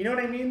 you know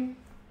what I mean?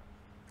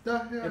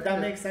 Yeah, if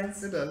that makes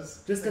sense. It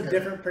does. Just a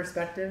different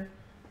perspective.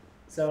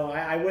 So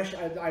I wish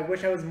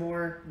I was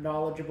more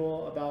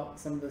knowledgeable about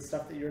some of the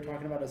stuff that you were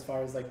talking about, as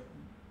far as like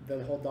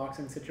the whole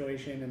doxing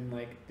situation and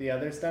like the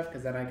other stuff,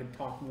 because then I could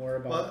talk more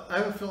about. Well, I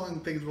have a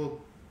feeling things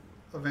will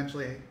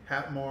eventually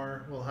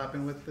will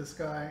happen with this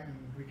guy,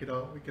 and we could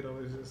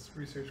always just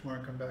research more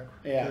and come back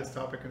to this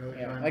topic another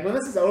time. Like when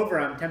this is over,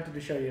 I'm tempted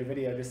to show you a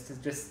video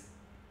just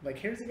like,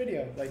 here's a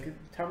video, like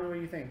tell me what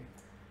you think.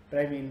 But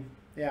I mean,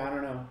 yeah, I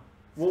don't know.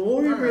 Well,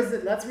 we'll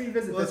revisit. Right. Let's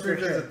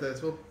revisit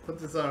this. We'll put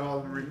this on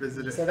hold and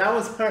revisit it. So that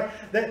was our.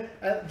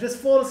 Just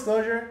full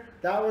disclosure,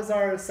 that was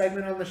our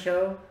segment on the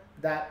show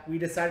that we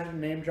decided to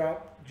name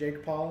drop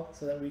Jake Paul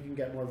so that we can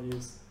get more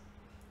views.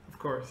 Of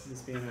course.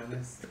 Just being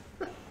honest.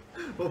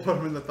 We'll put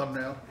him in the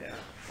thumbnail.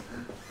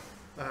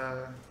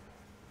 Yeah.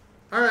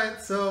 All right.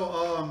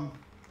 So.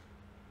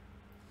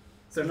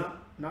 So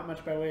not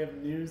much by way of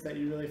news that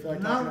you really feel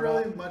like not talking about?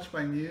 Not really much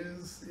by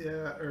news.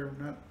 Yeah. Or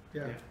not.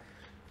 Yeah.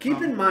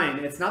 Keep in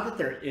mind, it's not that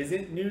there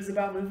isn't news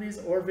about movies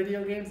or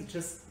video games. It's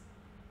just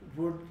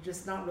we're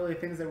just not really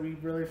things that we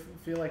really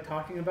feel like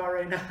talking about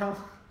right now.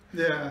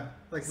 Yeah,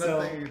 like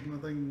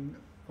nothing.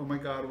 Oh my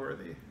God,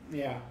 worthy.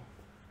 Yeah.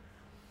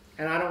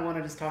 And I don't want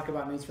to just talk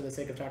about news for the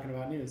sake of talking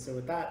about news. So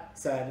with that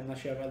said,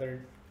 unless you have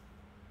other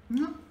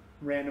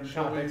random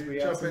topics, we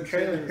have some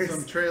trailers.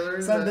 Some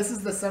trailers. This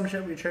is the Some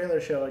Shit We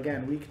Trailer show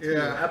again, week 2,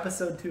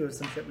 episode 2 of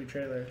Some Shit We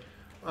Trailer.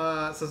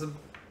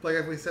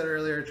 Like we said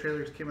earlier,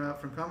 trailers came out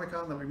from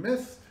Comic-Con that we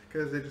missed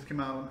because they just came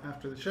out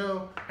after the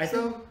show.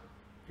 Go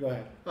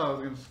ahead. Oh, I was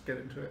going to just get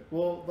into it.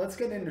 Well, let's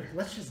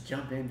just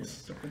jump into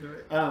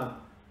it.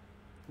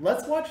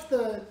 Let's watch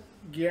the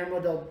Guillermo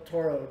del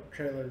Toro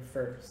trailer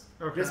first.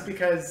 Okay. Just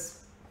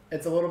because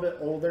it's a little bit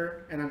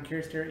older, and I'm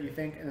curious to hear what you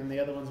think, and then the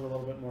other ones are a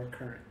little bit more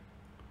current.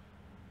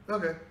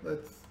 Okay,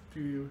 let's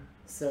do...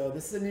 So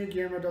this is a new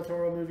Guillermo del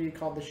Toro movie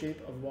called The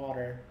Shape of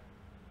Water.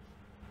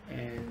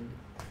 And...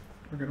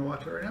 we're going to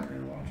watch it right now? We're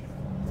going to watch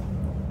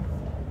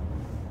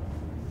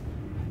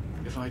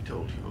it. If I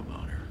told you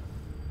about her,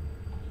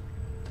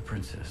 the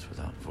princess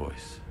without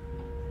voice,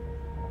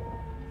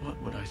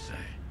 what would I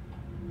say?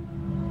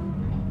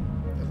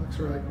 That looks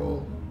really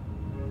cool.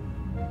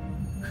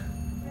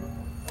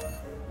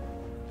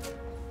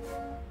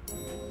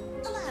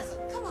 Eliza,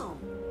 come on.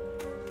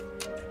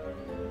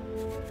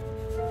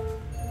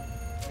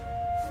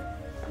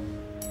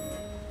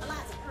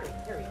 Eliza,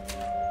 hurry.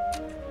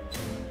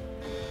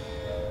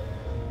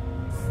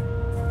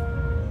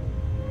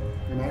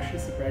 I'm actually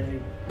surprised you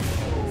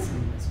haven't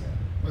seen this yet.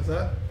 What's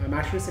that? I'm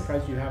actually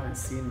surprised you haven't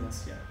seen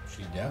this yet.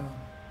 She deaf?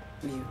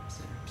 Mute,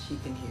 sir. She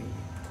can hear you.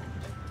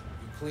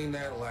 You clean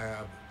that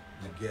lab,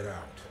 you get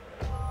out.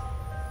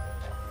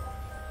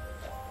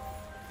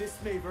 This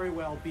may very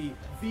well be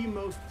the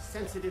most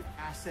sensitive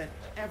asset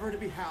ever to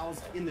be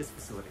housed in this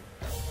facility.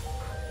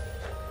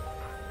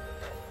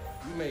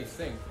 You may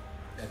think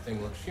that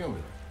thing looks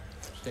human.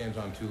 Stands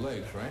on 2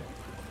 legs, right?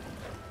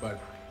 But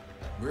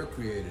we're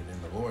created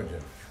in the Lord's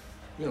image.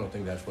 You don't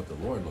think that's what the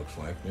Lord looks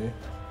like, do you?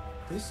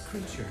 This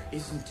creature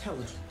is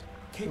intelligent,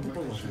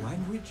 capable of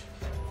language,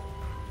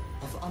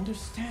 of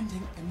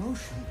understanding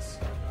emotions.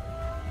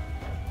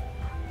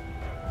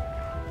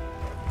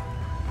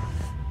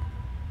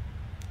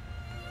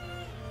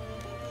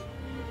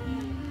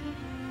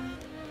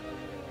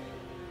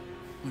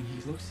 When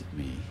he looks at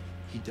me,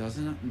 he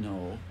doesn't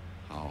know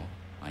how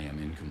I am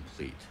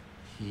incomplete.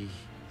 He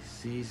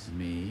sees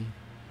me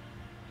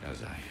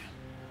as I am.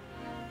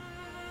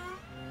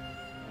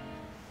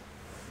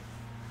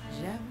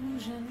 J'avoue,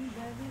 je ne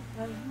l'avais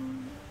pas vu,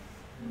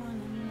 mon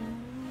amour.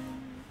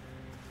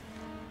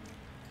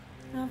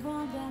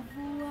 Avant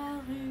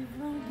d'avoir eu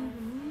vent de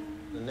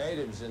vous. The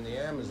natives in the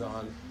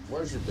Amazon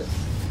worship him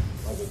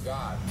like a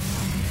god.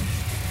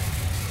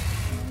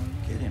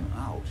 Get him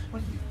out?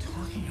 What are you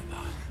talking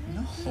about?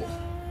 No.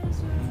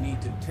 You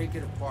need to take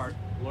it apart,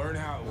 learn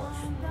how it works.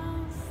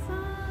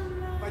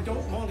 I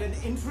don't want an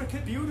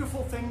intricate,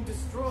 beautiful thing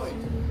destroyed.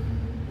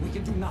 We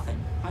can do nothing.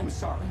 I'm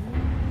sorry.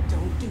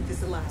 Don't do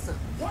this, Eliza.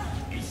 What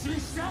is she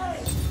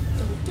saying?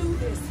 Don't do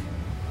this.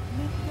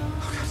 Oh,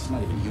 God, it's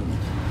not even human.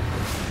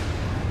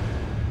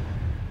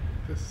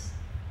 Just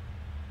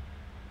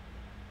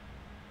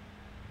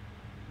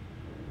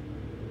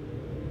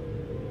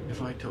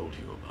If I told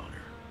you about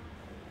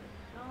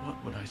her,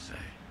 what would I say?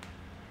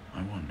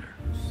 I wonder.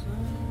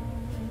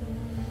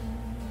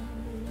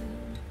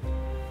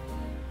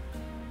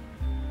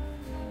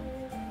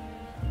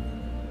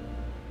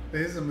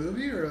 is it a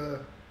movie or a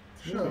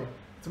show? Movie.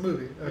 It's a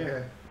movie. Okay.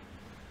 Yeah.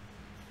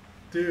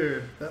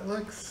 Dude, that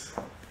looks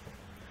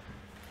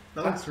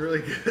really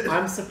good.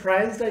 I'm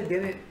surprised I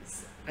didn't.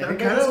 I That think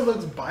kind I of was,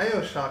 looks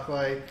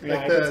Bioshock-like, Yeah,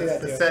 like I could see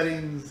that the too.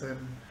 settings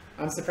and.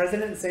 I'm surprised I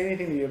didn't say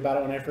anything to you about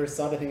it when I first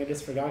saw it. I think I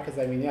just forgot because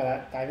I mean,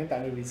 yeah, I think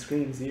that movie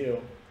screams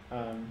you.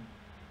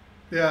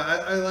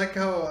 Yeah, I like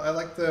how I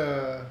like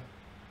the.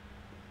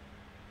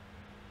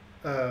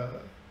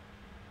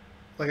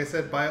 Like I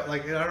said, I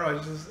don't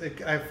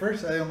know. At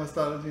first, I almost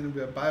thought it was going to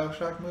be a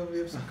Bioshock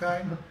movie of some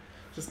kind,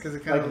 just because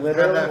it kind Like of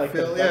literally, had that like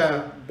feel. the,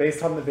 Yeah.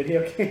 based on the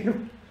video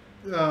game.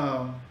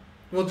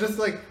 Well, just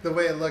like the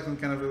way it looked and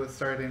kind of it was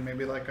starting,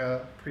 maybe like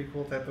a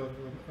prequel type of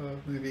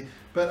movie.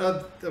 But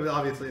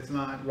obviously it's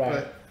not.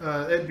 Right.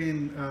 But it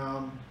being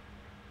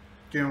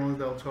Guillermo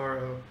del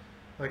Toro,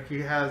 like he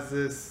has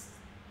this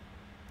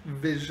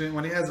vision.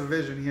 When he has a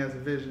vision, he has a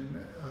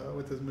vision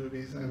with his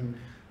movies, and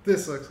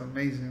this looks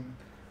amazing.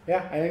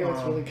 Yeah, I think it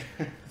looks really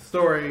good.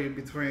 Story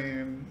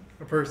between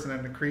a person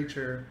and a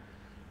creature.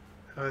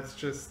 It's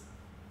just,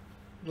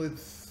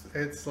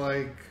 it's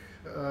like.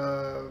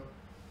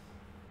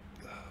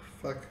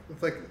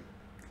 It's like,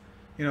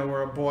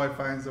 where a boy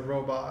finds a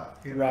robot,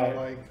 Right.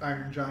 like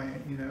Iron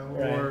Giant,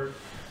 Right. or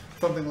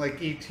something like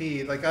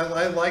E.T. Like,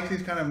 I like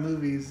these kind of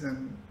movies,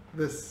 and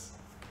this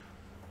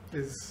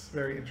is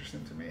very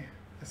interesting to me.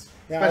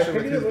 Yeah, I Especially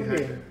figured it with would who's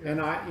be.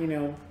 behind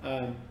it.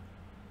 And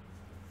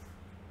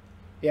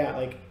yeah,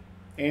 like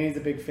Annie's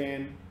a big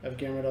fan of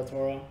Guillermo del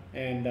Toro,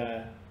 and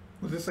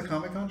Was this a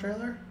Comic-Con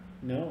trailer?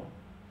 no,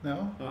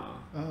 No?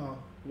 uh-uh. Oh.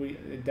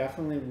 It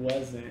definitely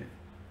wasn't.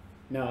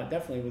 No, it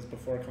definitely was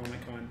before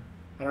Comic-Con.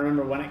 I don't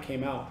remember when it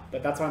came out,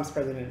 but that's why I'm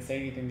surprised I didn't say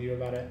anything to you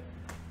about it.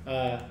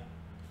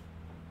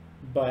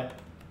 But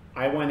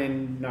I went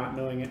in not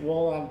knowing it.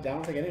 Well, I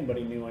don't think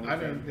anybody knew anything. I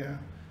didn't, yeah.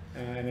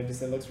 And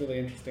it looks really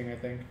interesting, I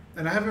think.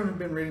 And I haven't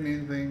been reading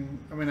anything.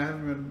 I mean, I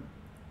haven't been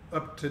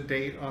up to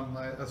date on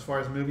as far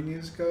as movie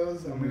news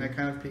goes. I mean, I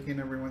kind of peek in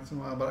every once in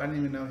a while, but I didn't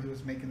even know he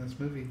was making this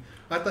movie.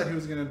 I thought he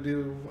was going to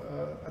do.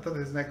 I thought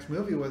his next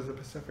movie was the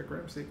Pacific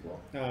Rim sequel.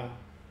 That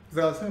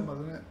was him,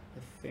 wasn't it? I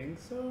think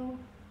so.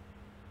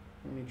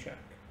 Let me check.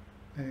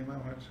 And you might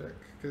want to check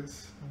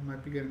because I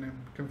might be getting him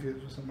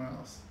confused with someone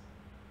else.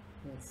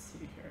 Let's see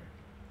here.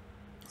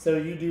 So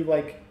you do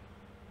like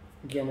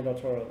Guillermo del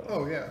Toro, though?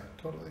 Oh yeah,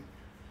 totally.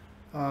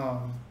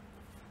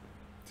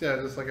 Yeah,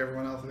 just like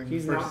everyone else. I think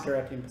He's the first, not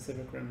directing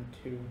Pacific Rim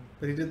 2.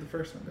 but he did the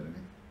first one, didn't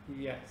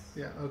he? Yes.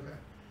 Yeah. Okay.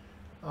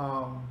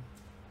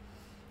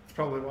 It's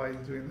probably why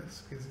he's doing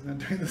this because he's not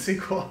doing the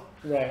sequel.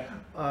 Right.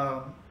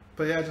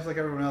 But yeah, just like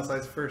everyone else, I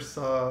first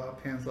saw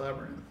Pan's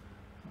Labyrinth,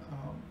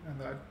 and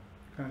that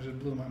kind of just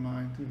blew my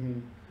mind. Mm-hmm.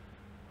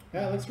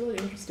 Yeah, it looks really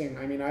interesting.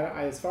 I mean,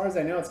 I as far as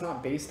I know, it's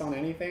not based on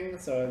anything,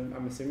 so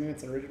I'm assuming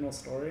it's an original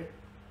story.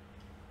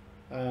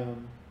 I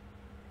don't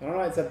know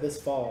why it said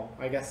this fall.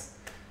 I guess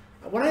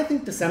when I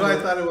think December, No,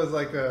 I thought it was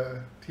like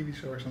a TV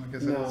show or something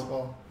because it was no.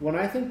 fall. When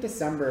I think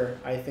December,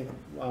 I think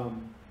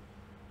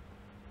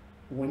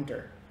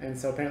winter, and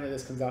so apparently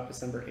this comes out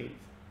December 8th.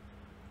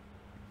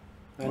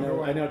 I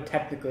know.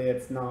 Technically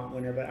it's not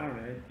winter, but I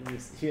don't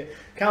know.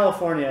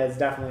 California is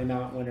definitely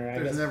not winter. I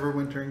There's guess. never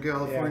winter in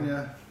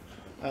California.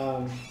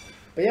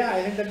 But yeah,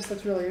 I think that just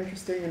looks really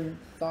interesting, and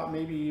thought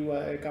maybe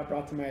it got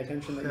brought to my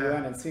attention that you Yeah.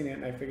 hadn't seen it,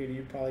 and I figured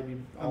you'd probably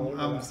be all over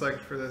I'm that. psyched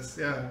for this.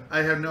 Yeah. Yeah.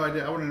 I have no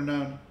idea. I wouldn't have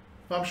known.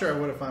 Well, I'm sure I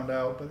would have found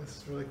out, but this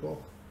is really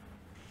cool.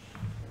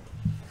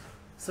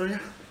 So yeah,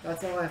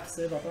 that's all I have to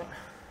say about that.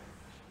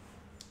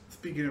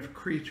 Speaking of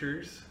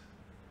creatures,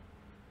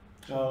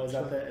 Oh, is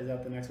that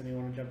the next one you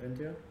want to jump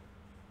into?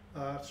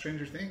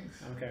 Stranger Things.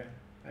 Okay,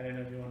 I didn't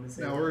know if you wanted to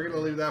say. No, we're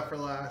gonna leave that for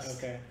last.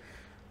 Okay.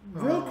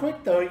 Real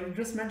quick though, you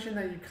just mentioned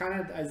that you kind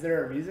of. Is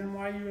there a reason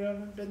why you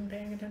haven't been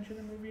paying attention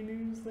to movie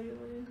news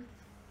lately,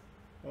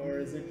 or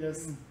is it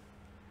just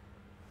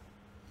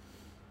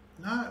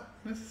not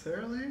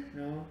necessarily?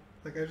 no?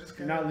 Like I just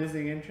You're kind not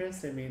losing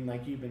interest. I mean,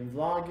 like you've been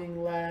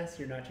vlogging less.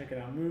 You're not checking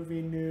out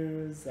movie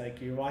news.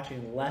 Like you're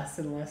watching less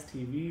and less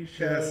TV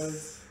shows.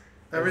 Yes.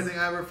 Everything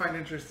I ever find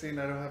interesting,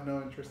 I don't have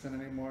no interest in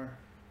anymore.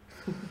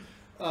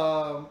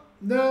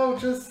 No,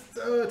 just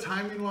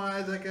timing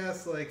wise, I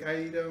guess. Like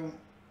I don't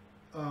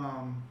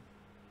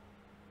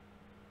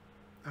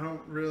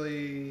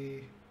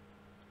really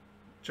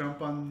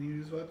jump on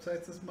news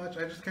websites as much.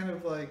 I just kind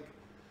of like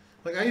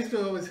I used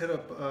to always hit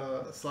up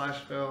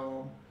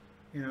 /film,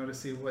 you know, to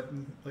see what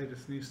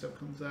latest news stuff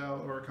comes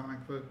out or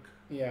comic book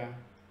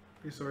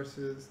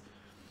resources.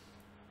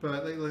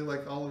 But lately,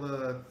 like all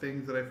the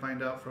things that I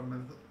find out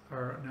from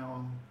are now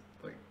on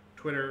like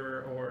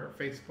Twitter or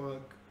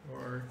Facebook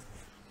or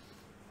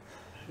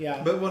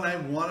But when I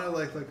want to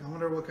like I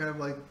wonder what kind of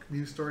like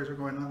news stories are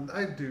going on,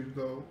 I do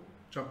go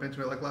jump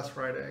into it. Like last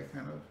Friday,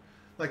 kind of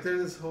like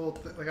there's this whole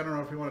like I don't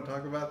know if you want to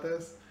talk about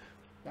this.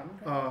 And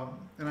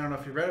I don't know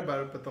if you read about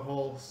it, but the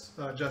whole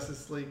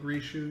Justice League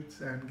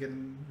reshoots and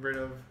getting rid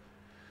of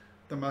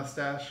the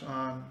mustache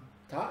on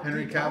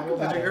Henry Cavill.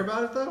 Did you hear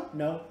about it though?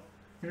 No.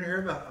 You didn't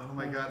hear about it? Oh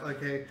my god!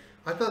 Like, hey,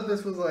 I thought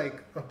this was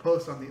like a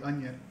post on The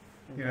Onion,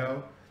 you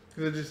know?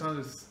 Because it just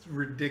sounded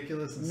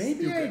ridiculous and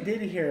Maybe stupid. I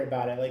did hear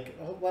about it.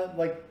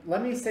 Like,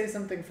 let me say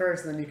something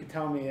first, and then you can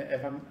tell me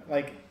if I'm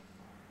like.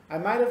 I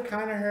might have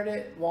kind of heard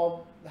it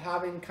while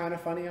having Kind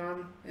of Funny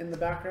on in the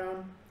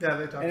background. Yeah,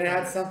 they talked. And it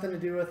had something to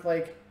do with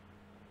like.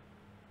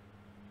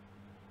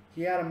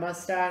 He had a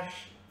mustache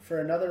for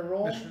another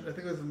role. I think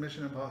it was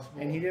Mission Impossible.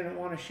 And he didn't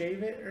want to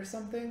shave it or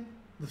something.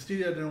 The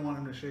studio didn't want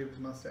him to shave his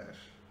mustache,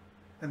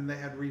 and they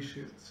had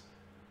reshoots.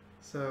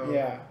 So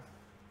yeah.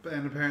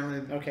 And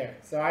apparently, okay,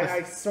 so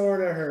I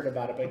sort of heard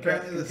about it, but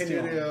apparently the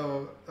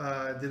studio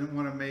didn't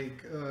want to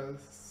make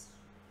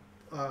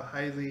a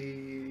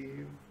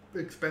highly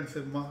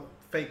expensive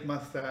fake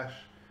mustache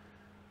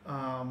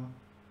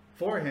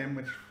for him,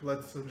 which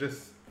let's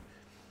just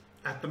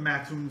at the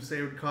maximum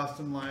say would cost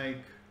him like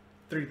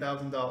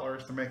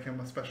 $3,000 to make him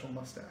a special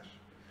mustache.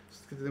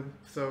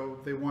 So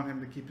they want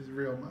him to keep his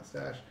real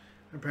mustache.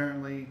 And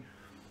apparently,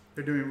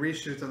 they're doing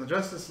reshoots on the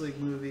Justice League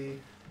movie,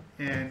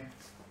 and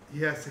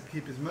he has to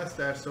keep his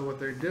mustache. So what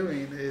they're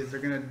doing is they're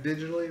going to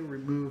digitally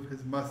remove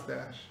his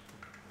mustache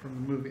from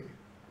the movie,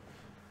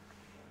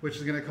 which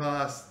is going to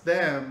cost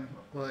them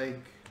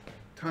like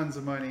tons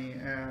of money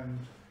and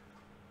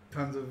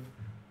tons of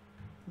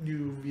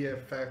new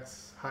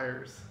VFX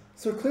hires.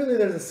 So clearly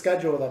there's a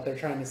schedule that they're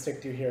trying to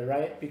stick to here,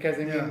 right? Because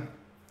I mean,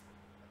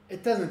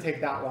 it doesn't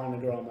take that long to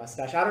grow a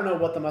mustache. I don't know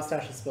what the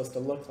mustache is supposed to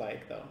look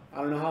like, though. I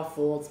don't know how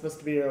full it's supposed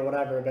to be or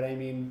whatever, but I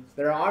mean,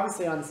 they're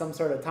obviously on some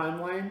sort of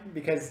timeline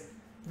because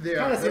it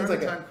kind of seems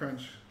like time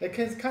crunch. It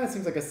kind of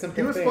seems like a simple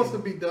thing. He was thing. supposed to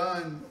be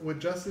done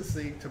with Justice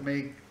League to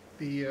make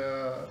the,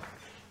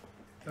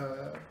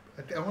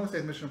 I want to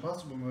say Mission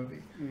Impossible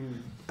movie.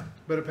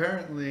 But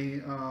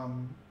apparently,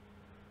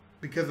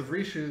 because of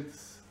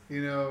reshoots,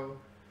 you know,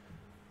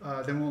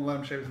 they won't let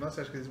him shave his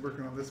mustache because he's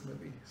working on this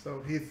movie.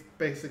 So he's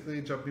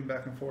basically jumping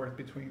back and forth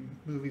between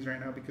movies right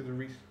now because of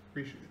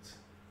reshoots.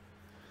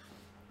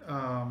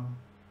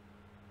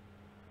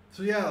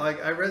 So yeah, like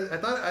I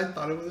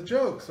thought it was a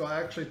joke. So I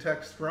actually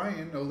texted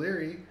Ryan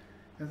O'Leary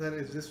and said,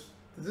 "Is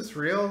this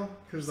real?"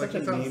 Because like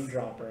such a name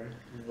dropper,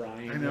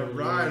 Ryan. I know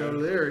Ryan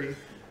O'Leary,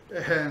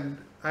 and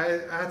I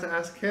had to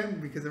ask him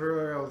because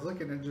everywhere I was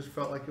looking, it just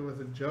felt like it was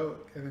a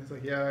joke. And it's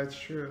like, yeah, it's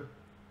true.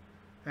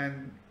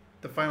 And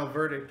the final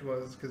verdict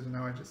was, because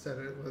now I just said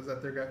it, was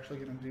that they're actually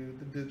going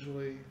to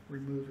digitally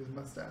remove his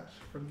mustache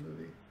from the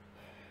movie,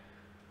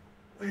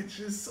 which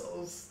is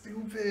so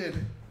stupid.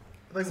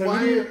 Like, so why?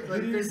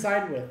 Who do you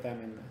side with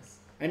them in this?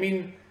 I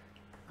mean,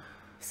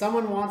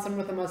 someone wants him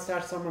with a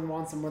mustache, someone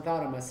wants him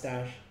without a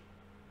mustache.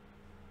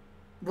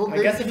 Well,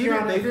 they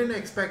didn't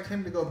expect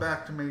him to go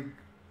back to make.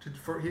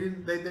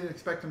 They didn't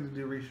expect him to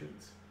do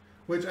reshoots,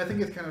 which I think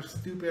is kind of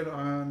stupid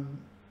on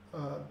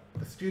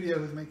the studio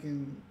who's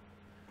making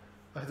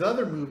his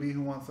other movie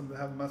who wants him to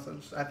have a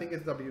mustache. I think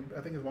it's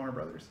Warner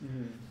Brothers,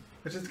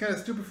 which is kind of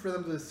stupid for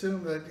them to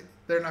assume that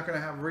they're not going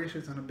to have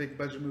reshoots on a big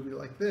budget movie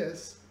like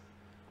this.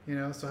 You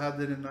know, so how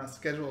did it not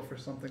schedule for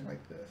something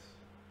like this?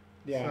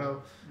 Yeah.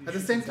 So at the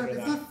same time,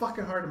 it's not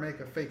fucking hard to make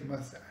a fake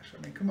mustache.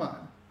 I mean, come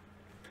on.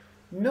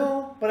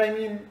 No, but I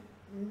mean,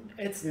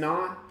 it's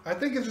not. I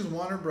think it's just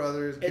Warner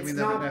Brothers giving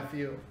them an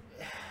FU.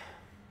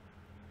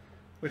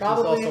 Which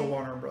Probably, is also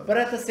Warner Brothers. But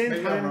at the same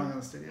Maybe time, I'm wrong on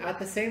the studio. At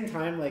the same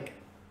time, like,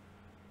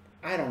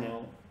 I don't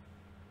know.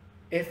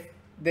 If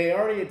they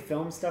already had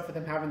filmed stuff with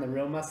him having the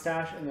real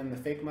mustache and then the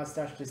fake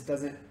mustache just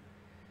doesn't,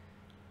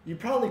 you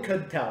probably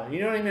could tell. You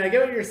know what I mean? I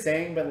get what you're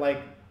saying, but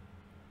like,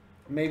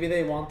 maybe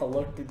they want the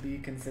look to be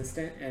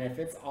consistent, and if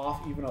it's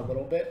off even a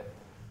little bit,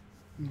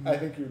 I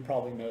think you would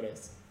probably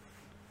notice.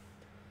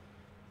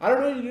 I don't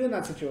know what you do in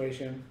that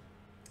situation.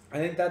 I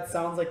think that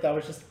sounds like that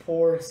was just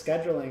poor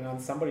scheduling on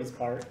somebody's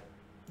part.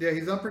 Yeah,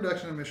 he's on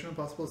production of Mission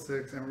Impossible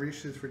 6 and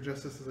reshoots for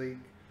Justice League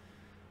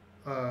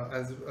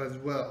as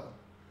well.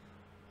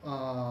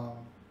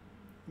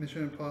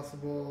 Mission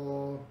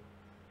Impossible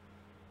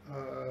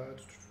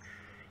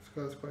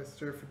Scott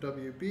Spicer for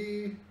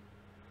WB,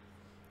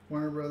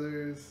 Warner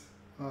Brothers.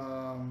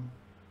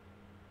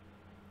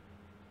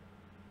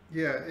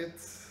 Yeah,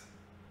 it's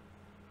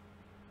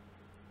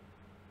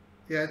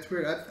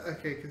weird.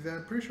 Okay, because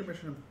I'm pretty sure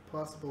Mission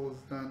Impossible was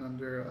done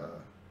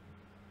under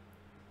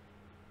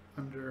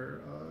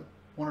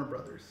Warner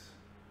Brothers,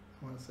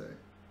 I want to say.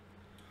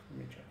 Let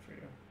me check for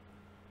you.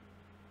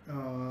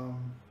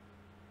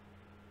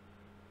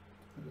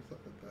 I just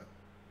looked at that.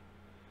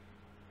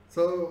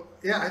 So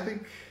yeah, I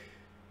think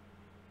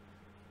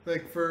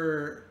like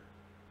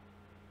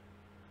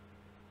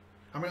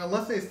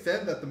unless they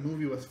said that the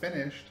movie was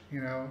finished,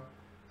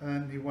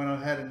 and he went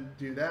ahead and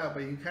do that,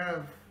 but you kind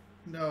of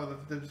know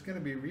that there's going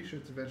to be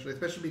reshoots eventually,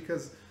 especially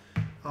because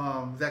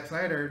Zack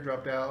Snyder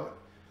dropped out.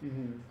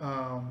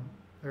 Mm-hmm.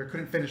 Or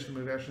couldn't finish the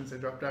movie. I shouldn't say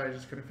dropped out. He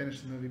just couldn't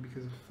finish the movie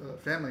because of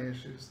family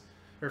issues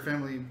or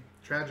family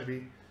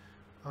tragedy.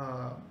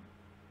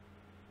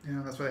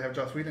 That's why they have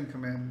Joss Whedon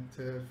come in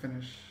to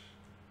finish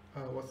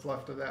what's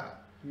left of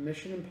that.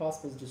 Mission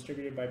Impossible is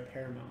distributed by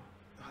Paramount.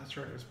 Oh, that's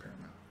right. It was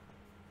Paramount.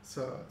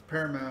 So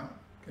Paramount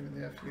giving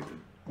the FU to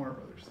Warner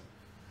Brothers.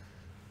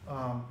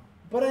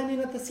 But I mean,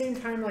 at the same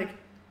time, like,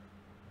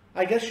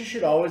 I guess you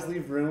should always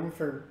leave room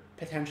for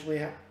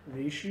potentially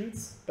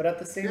reshoots, but at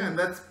the same and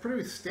that's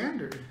pretty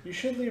standard. You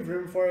should leave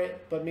room for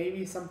it, but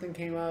maybe something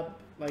came up.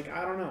 Like,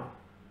 I don't know.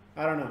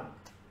 I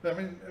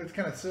mean, it's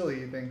kind of silly,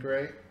 you think,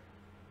 right?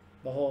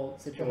 The whole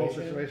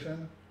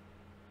situation.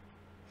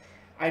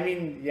 I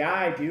mean, yeah,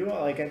 I do.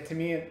 Like, to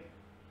me,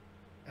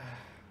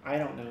 I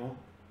don't know.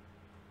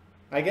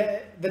 I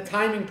get the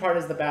timing part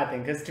is the bad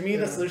thing, because to me,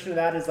 the solution to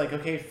that is like,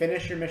 okay,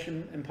 finish your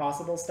Mission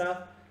Impossible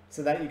stuff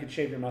so that you could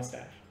shave your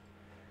mustache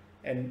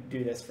and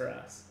do this for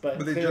us. But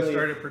they clearly, just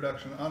started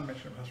production on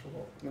Mission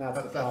Impossible.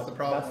 That's the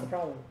problem. That's the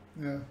problem.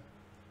 Yeah.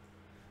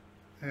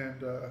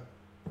 And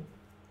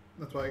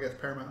that's why I guess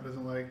Paramount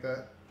doesn't like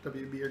that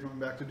WB are going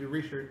back to do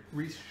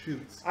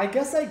reshoots. I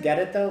guess I get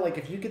it though. Like,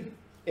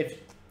 if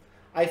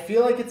I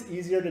feel like it's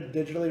easier to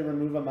digitally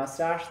remove a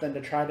mustache than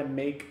to try to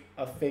make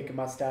a fake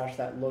mustache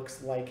that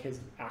looks like his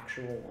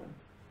actual one.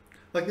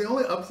 Like, the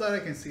only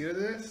upside I can see to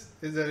this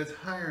is that it's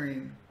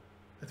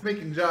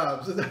making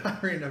jobs. It's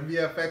hiring a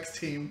VFX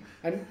team.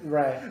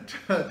 Right.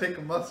 To take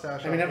a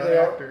mustache off have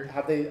that actor.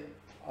 Have they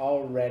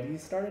already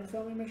started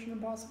filming Mission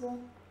Impossible?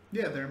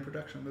 Yeah, they're in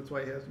production. That's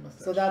why he has a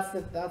mustache. So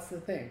that's the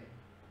thing.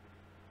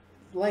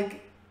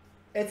 Like,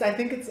 I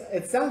think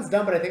it sounds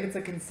dumb, but I think it's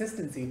a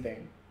consistency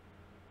thing.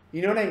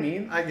 You know what I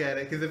mean? I get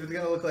it, because if it's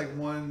gonna look like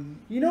one,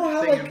 you know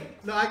how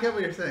no, I get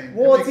what you're saying.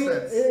 Well, it makes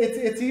sense.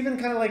 It's even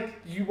kind of like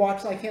you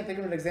watch. I can't think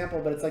of an example,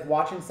 but it's like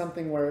watching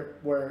something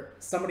where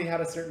somebody had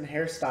a certain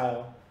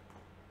hairstyle,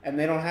 and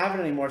they don't have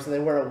it anymore, so they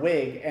wear a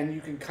wig, and you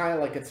can kind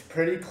of like it's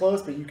pretty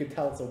close, but you can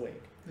tell it's a wig.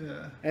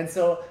 Yeah. And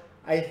so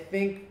I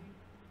think,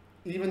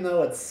 even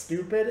though it's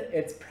stupid,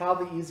 it's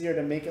probably easier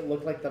to make it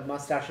look like the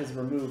mustache is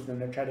removed than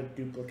to try to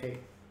duplicate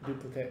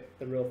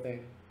the real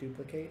thing.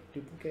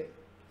 Duplicate.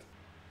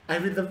 I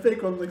mean, the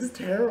fake one looks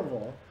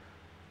terrible.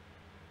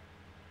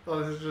 Oh,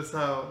 this is just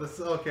how this.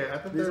 Okay, I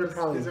thought these aren't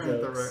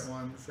the right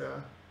ones.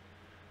 Yeah,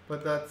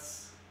 but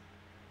that's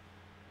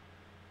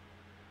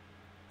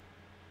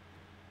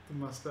the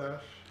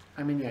mustache.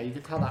 I mean, yeah, you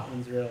can tell that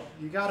one's real.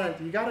 You gotta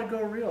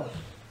go real.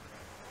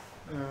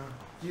 Yeah,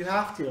 you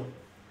have to.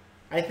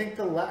 I think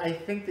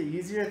the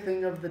easier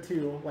thing of the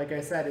two, like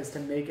I said, is to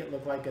make it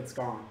look like it's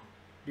gone,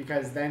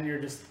 because then you're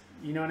just,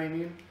 you know what I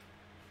mean.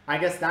 I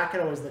guess that could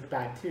always look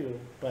bad too,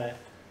 but.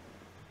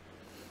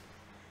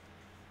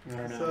 I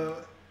don't know.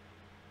 So,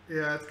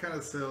 yeah, it's kind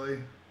of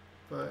silly,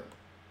 but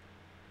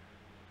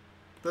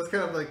that's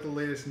kind of like the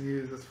latest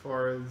news as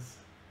far as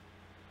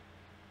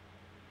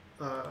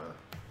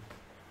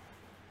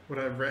what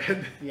I've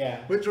read.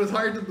 Yeah. Which was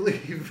hard to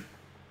believe.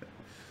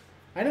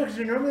 I know, because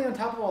you're normally on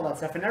top of all that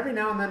stuff, and every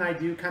now and then I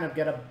do kind of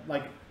get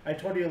I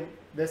told you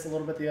this a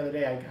little bit the other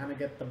day, I kind of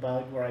get the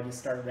bug where I just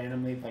start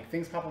randomly, like,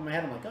 things pop in my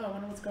head, I'm like, oh, I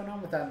wonder what's going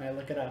on with that, and I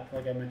look it up,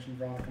 like I mentioned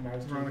Veronica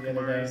Mars the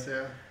other day.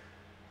 Yeah.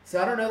 So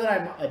I don't know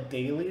that I'm a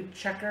daily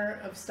checker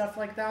of stuff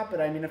like that,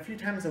 but I mean, a few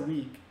times a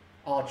week,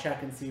 I'll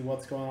check and see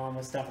what's going on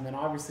with stuff. And then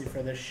obviously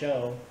for this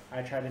show,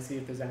 I try to see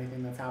if there's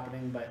anything that's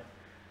happening. But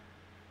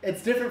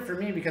it's different for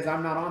me because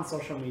I'm not on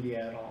social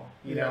media at all,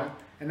 you know?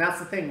 And that's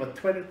the thing with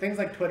Twitter, things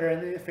like Twitter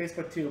and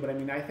Facebook too. But I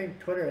mean, I think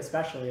Twitter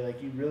especially,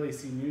 like, you really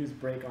see news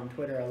break on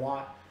Twitter a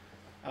lot.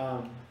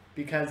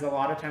 Because a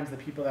lot of times the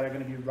people that are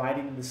going to be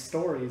writing the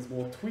stories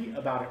will tweet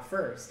about it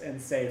first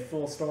and say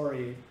full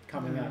story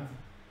coming up.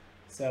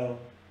 So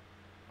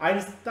I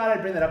just thought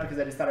I'd bring that up because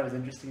I just thought it was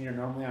interesting. You're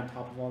normally on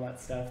top of all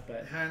that stuff,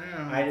 but I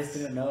know. I just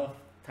didn't know if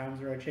times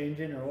were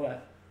changing or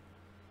what.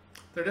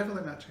 They're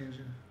definitely not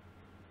changing.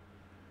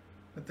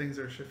 But things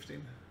are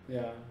shifting.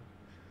 Yeah.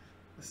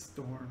 The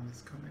storm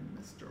is coming,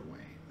 Mr.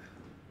 Wayne.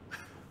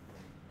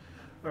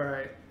 All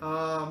right.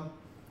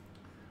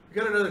 We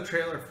got another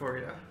trailer for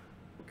you.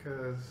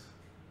 because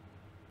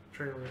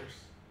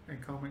trailers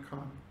and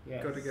Comic-Con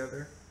Yes. go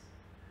together.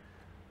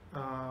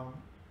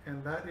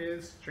 And that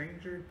is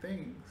Stranger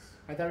Things.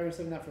 I thought we were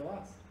saving that for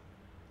last.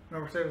 No,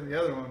 we're saving the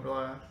other one for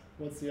last.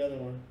 What's the other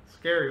one?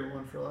 Scary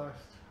one for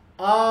last.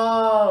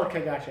 Oh,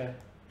 okay, gotcha.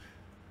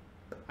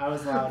 I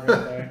was loud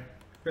right there.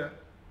 Yeah.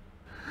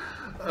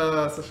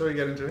 So shall we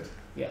get into it?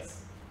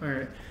 Yes.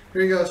 Alright.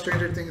 Here you go,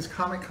 Stranger Things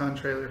Comic-Con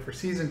trailer for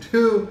Season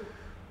 2.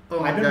 Oh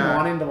my I've been god.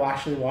 wanting to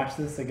actually watch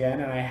this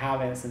again, and I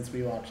haven't since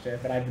we watched it,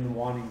 but I've been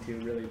wanting to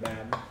really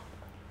bad.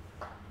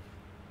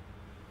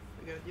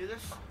 We gonna do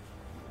this?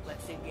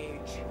 Let's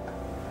engage.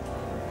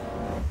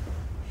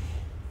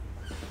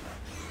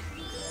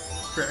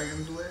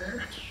 Dragon's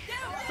Lair.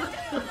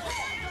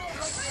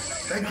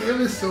 That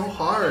game is so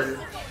hard.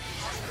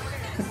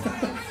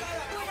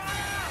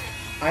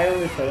 I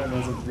only played it when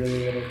I was a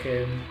really little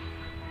kid.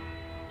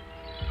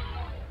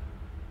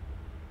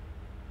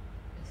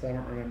 So I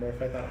don't remember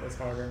if I thought it was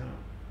hard or not.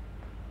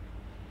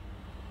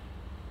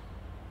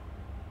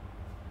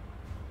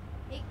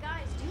 Hey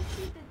guys, do you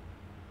see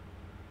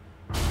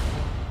the...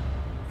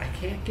 I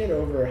can't get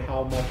over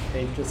how much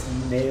they've just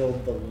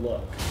nailed the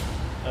look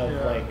of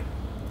Yeah. like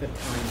the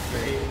time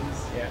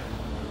periods. Yeah.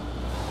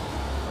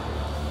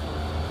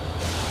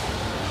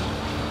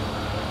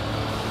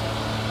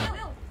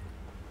 Will,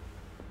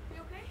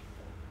 you okay?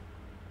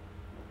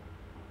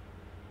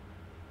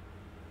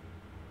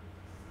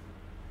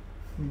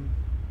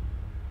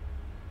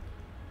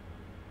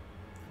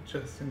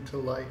 Just into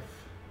life.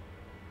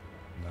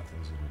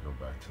 Nothing's gonna go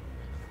back to the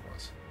way that it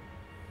was.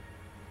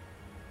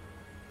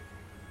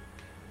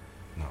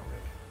 Not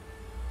really.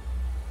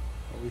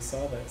 Well, we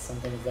saw that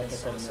something was up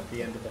with them at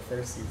the end of the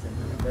first season,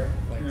 remember?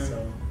 Like, Yeah.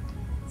 so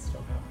it's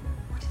still happening.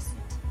 What is it?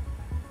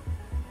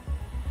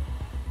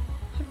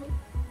 I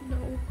don't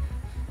know.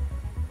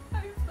 I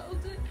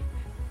felt it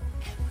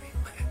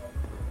everywhere.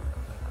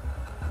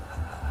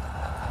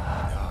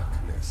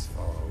 Darkness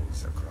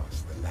falls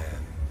across the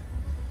land.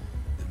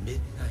 The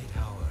midnight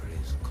hour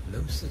is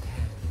close at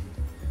hand.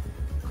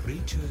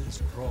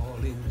 Creatures crawl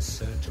in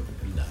search of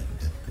blood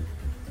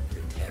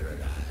to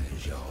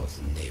terrorize your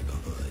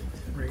neighborhood.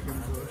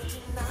 Reagan Bush.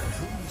 And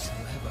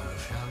whosoever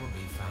shall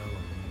be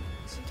found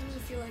Sometimes I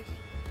feel like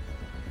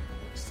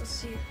I still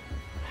see it.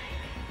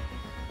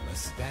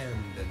 must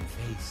stand and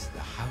face the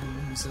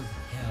hounds of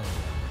hell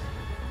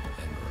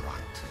and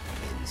rot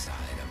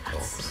inside a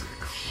corpse's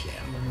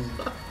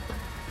shell.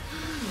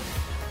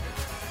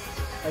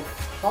 Like,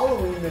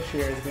 Halloween this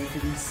year is going to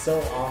be so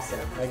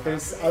awesome. Like,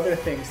 there's other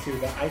things too,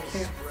 but I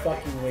can't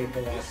fucking wait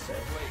to watch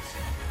this.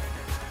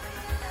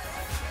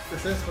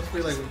 This is supposed to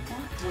be like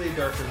way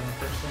darker than the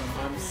first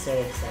one. I'm so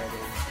excited.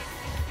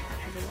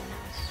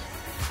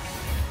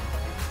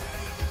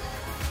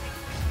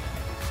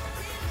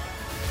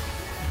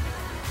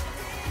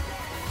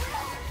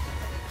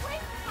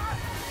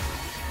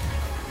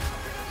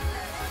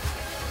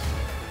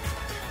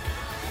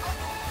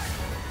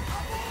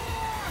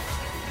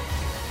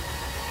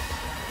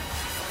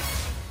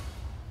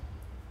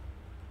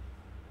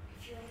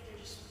 If you're out there,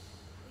 just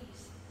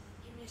please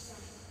give me a sign.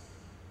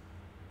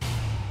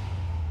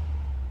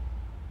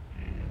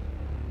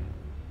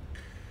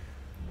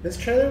 This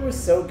trailer was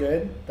so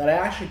good that I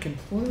actually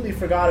completely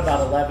forgot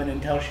about 11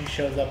 until she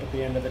shows up at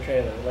the end of the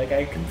trailer. Like,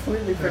 I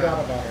completely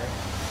forgot about her.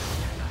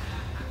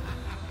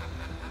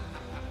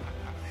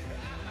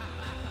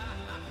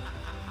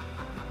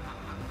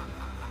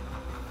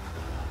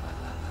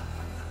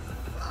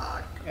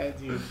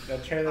 Dude,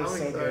 that trailer's I'm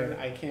so excited. good.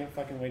 I can't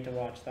fucking wait to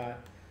watch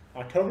that.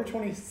 October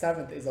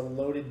 27th is a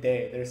loaded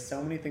day. There's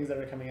so many things that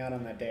are coming out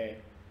on that day.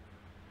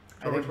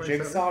 I October think 27th?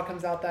 Jigsaw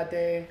comes out that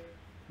day.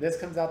 This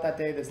comes out that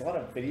day. There's a lot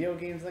of video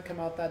games that come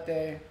out that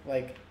day.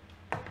 Like,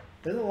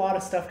 there's a lot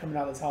of stuff coming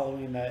out this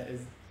Halloween that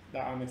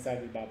I'm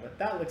excited about. But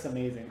that looks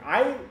amazing.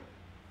 I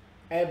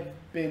have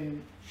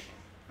been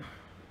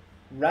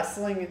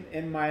wrestling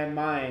in my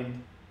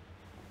mind,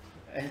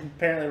 and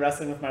apparently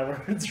wrestling with my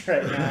words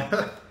right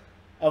now,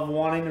 of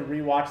wanting to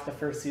rewatch the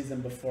first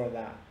season before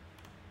that.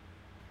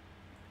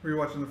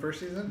 Rewatching the first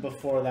season?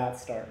 Before that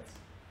starts.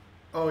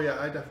 Oh yeah,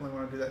 I definitely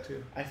want to do that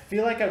too. I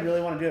feel like I really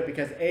want to do it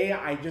because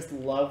I just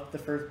loved the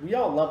first. We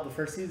all loved the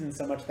first season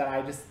so much that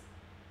I just.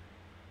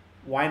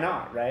 Why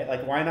not, right?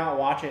 Like, why not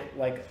watch it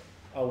like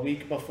a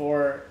week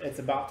before it's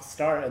about to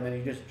start, and then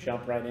you just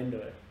jump right into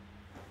it.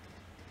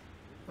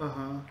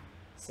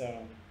 So,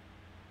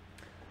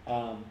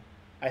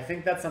 I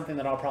think that's something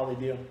that I'll probably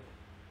do,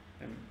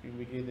 and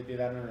we could either do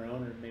that on our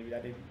own, or maybe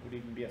that would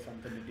even be a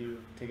fun thing to do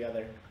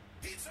together.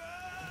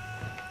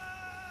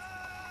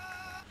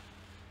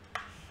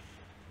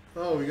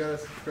 Oh, we got a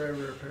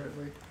subscriber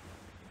apparently.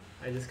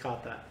 I just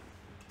caught that.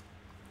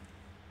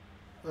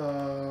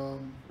 Hello,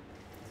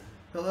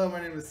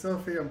 my name is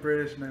Sophie. I'm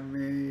British and I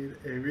made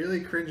a really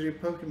cringy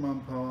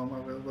Pokemon poem. I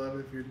would love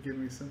if you'd give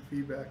me some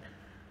feedback.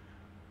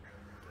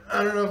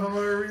 I don't know if I want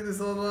to read this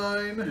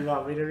online. You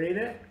want me to read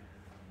it?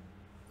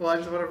 Well, I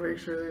just want to make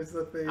sure there's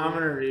nothing. I'm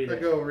gonna read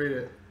it. Go read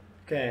it.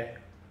 Okay.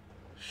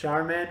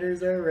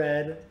 Charmanders are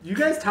red. You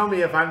guys tell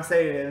me if I'm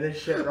saying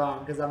this shit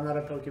wrong, because I'm not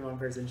a Pokemon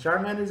person.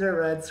 Charmanders are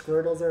red,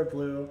 Squirtles are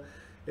blue.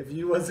 If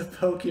you was a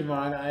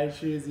Pokemon, I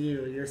choose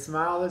you. Your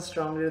smile is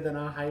stronger than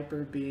a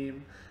hyper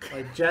beam.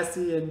 Like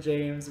Jesse and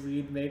James,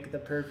 we'd make the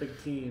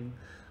perfect team.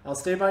 I'll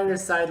stay by your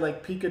side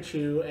like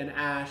Pikachu and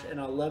Ash,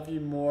 and I'll love you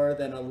more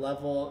than a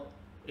level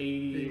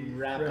 80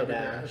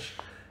 Rapidash.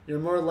 You're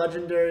more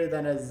legendary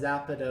than a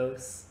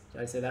Zapdos.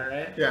 Did I say that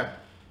right? Yeah.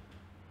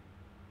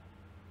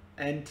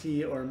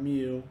 NT or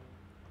Mew.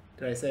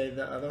 Did I say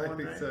the other one I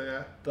think right? so,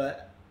 yeah.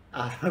 But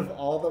out of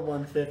all the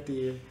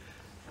 150,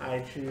 I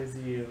choose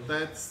you.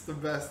 That's the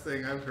best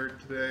thing I've heard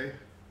today.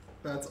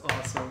 That's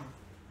awesome.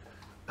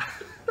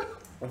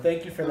 Well,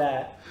 thank you for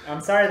that. I'm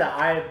sorry that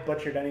I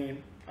butchered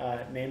any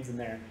names in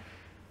there.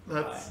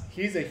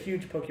 He's a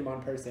huge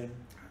Pokemon person.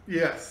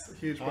 Yes,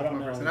 huge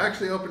Pokemon person. I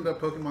actually opened up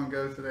Pokemon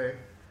Go today.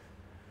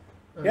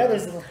 Yeah,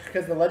 there's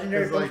because the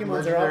legendary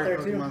Pokemons are out there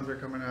too. Pokemons are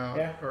coming out,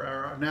 or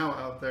are now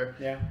out there.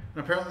 Yeah.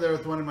 And apparently there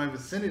was one in my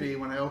vicinity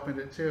when I opened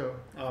it too.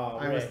 Oh,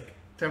 I was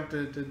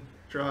tempted to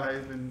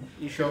drive and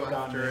go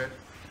after it.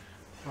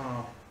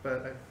 Oh,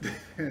 but I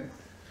didn't.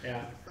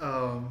 Yeah.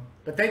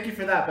 But thank you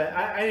for that. But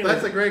anyways,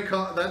 that's a great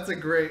call. That's a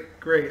great.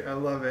 I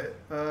love it.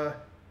 We're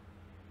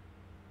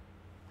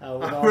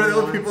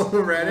the people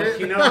who read it.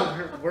 You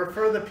know, we're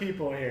for the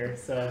people here.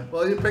 So.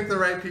 Well, you picked the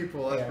right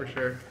people. That's for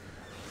sure.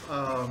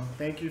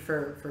 Thank you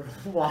for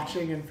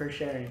watching and for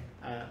sharing.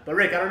 But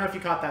Rick, I don't know if you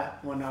caught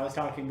that when I was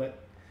talking, but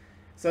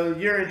so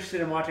you're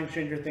interested in watching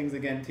Stranger Things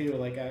again too,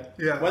 like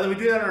whether we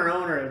do that on our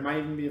own or it might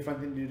even be a fun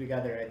thing to do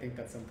together. I think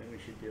that's something we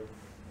should do.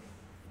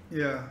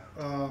 Yeah,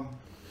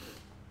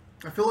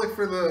 I feel like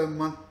for the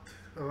month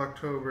of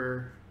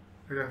October,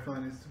 there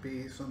definitely needs to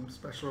be some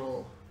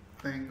special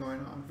thing going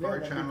on for our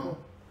channel.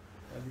 Cool.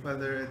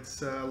 Whether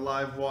it's a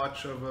live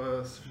watch of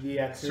a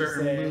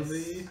certain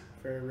movie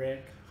for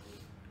Rick.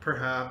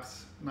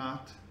 Perhaps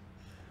not.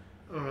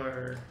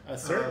 Or a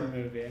certain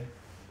movie.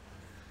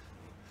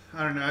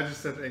 I don't know. I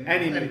just said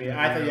any movie.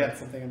 I thought you had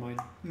something in mind.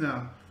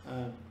 No.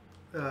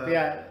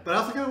 Yeah. But I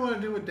also kind of want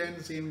to do what Dan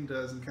Zine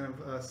does and kind of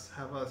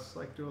have us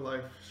like do a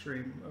live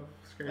stream of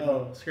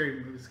scary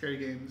movies, scary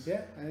games.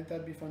 Yeah, I think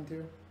that'd be fun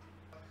too.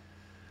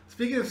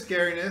 Speaking of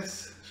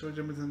scariness, should we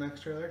jump into the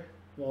next trailer?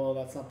 Well,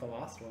 that's not the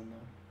last one though.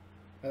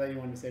 I thought you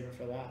wanted to save it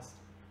for last.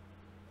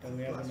 Don't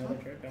we have another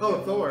trailer?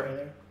 Oh, Thor.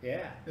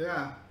 Yeah.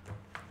 Yeah.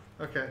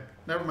 Okay.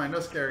 Never mind. No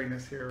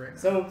scariness here right now.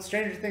 So,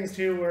 Stranger Things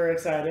 2, we're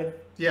excited.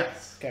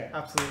 Yes. Okay.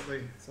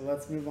 Absolutely. So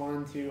let's move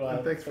on to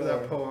and thanks for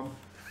that poem.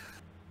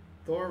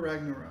 Thor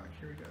Ragnarok.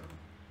 Here we go.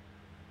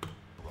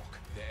 Rock,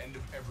 the end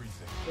of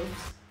everything.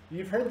 Oops.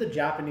 You've heard the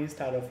Japanese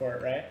title for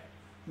it, right?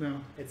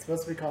 No. It's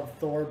supposed to be called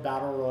Thor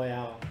Battle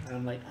Royale. And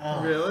I'm like,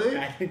 oh. Really?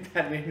 I think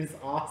that name is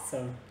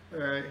awesome.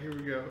 Alright, here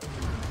we go.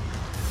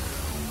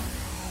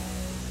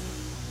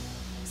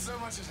 So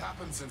much has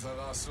happened since I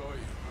last saw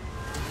you.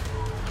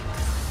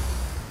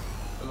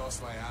 I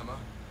lost my hammer,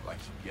 like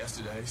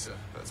yesterday, so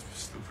that's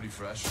still pretty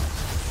fresh.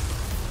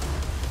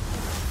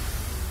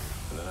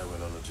 And then I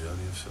went on a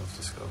journey of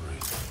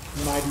self-discovery.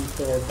 Mighty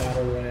Thor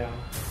Battle Royale.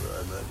 Where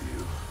I met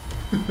you.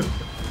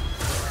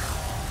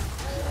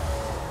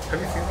 Have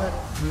you seen that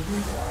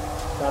movie?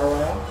 Battle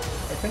Royale?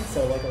 I think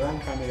so, like a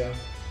long time ago.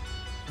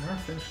 I never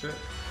finished it.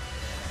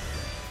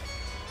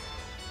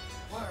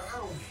 Where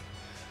are we?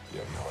 You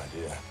have no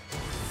idea.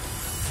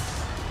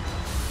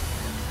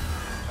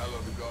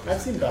 I've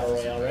seen Battle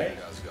Royale, right?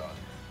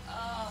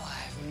 Oh,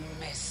 I've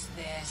missed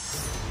this.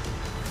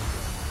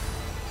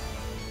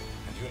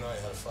 And you and I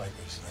had a fight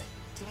recently.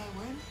 Did I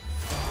win?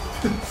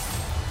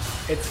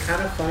 It's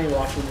kind of funny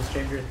watching the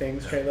Stranger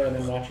Things trailer and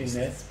then watching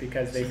this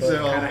because they both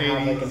kind of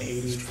have like an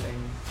 80s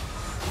thing.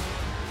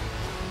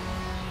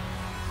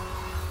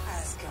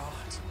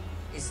 Asgard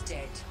is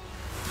dead.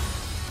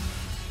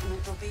 And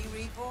it will be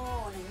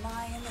reborn in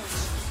my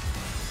image.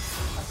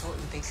 I thought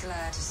you'd be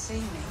glad to see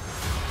me.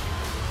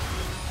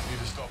 I need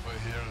to stop her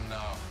here and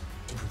now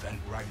to prevent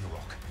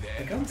Ragnarok.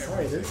 Like, I'm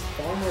sorry, there's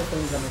far more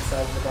things I'm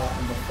excited about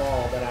in the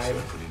fall that I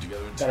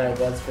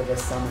was for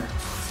this summer.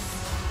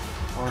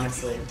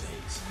 Honestly.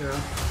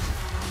 Yeah.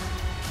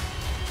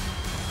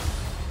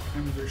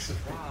 And there's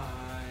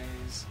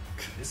surprise.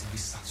 This will be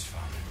such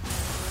fun.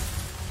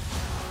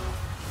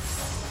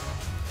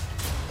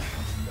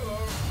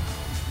 Hello.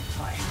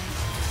 Hi.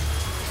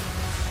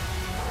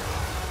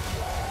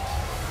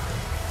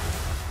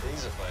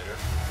 He's a fighter.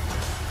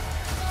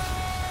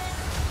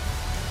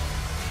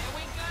 Here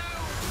we go!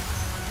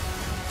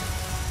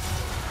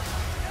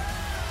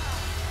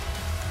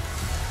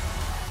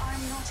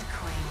 I'm not a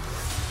queen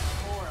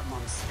or a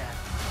monster.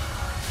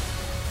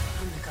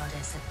 I'm the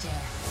goddess of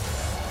death.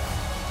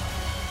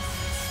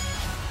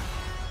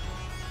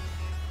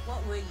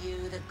 What were you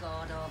the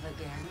god of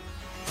again?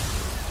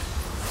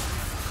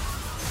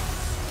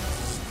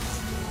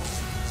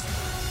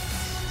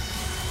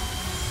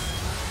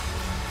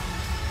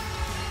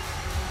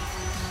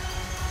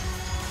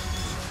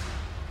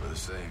 We're the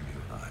same,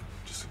 you and I.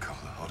 Just a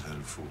couple of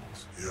hot-headed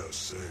fools. Yeah,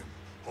 same.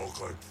 Hulk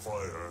like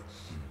fire,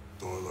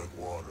 Thor like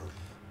water.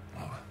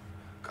 Oh,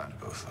 Kind of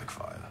both like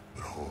fire.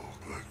 The Hulk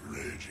like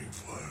raging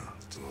fire.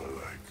 So I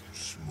like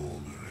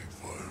smoldering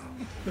fire.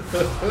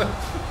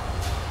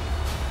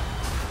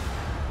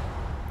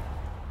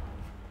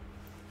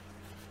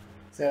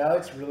 So that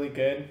looks really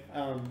good.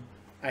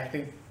 I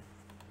think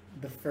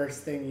the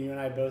first thing you and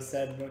I both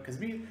said, because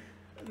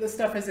this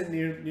stuff isn't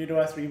new to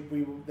us.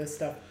 This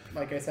stuff,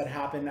 like I said,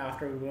 happened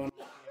after we went.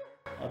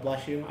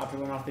 Bless you. After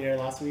we went off the air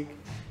last week,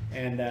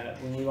 and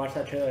when we watched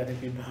that trailer, I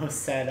think we both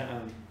said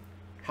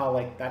how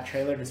like that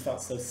trailer just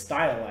felt so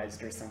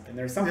stylized or something.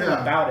 There's something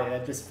about it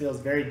that just feels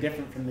very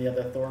different from the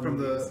other Thor movies. From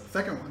the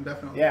second one,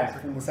 definitely. Yeah,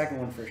 from the second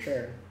one for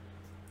sure.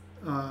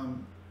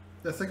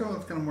 The second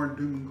one's kind of more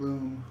doom and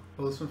gloom.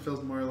 Well, this one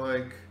feels more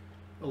like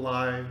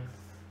alive.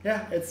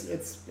 Yeah,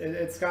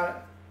 it's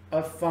got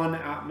a fun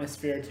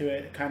atmosphere to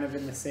it, kind of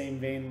in the same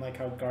vein like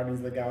how Guardians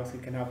of the Galaxy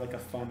can have like a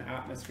fun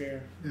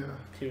atmosphere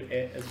to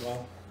it as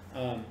well.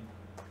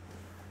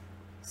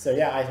 So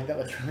yeah, I think that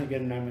looks really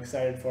good, and I'm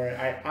excited for it.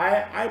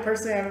 I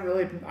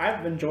personally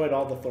I've enjoyed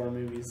all the Thor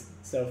movies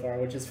so far,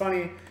 which is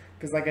funny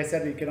because, like I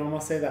said, you could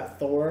almost say that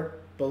Thor,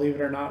 believe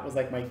it or not, was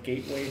like my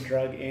gateway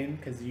drug in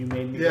because you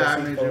made me go see I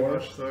made you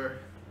watch Thor,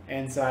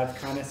 and so I've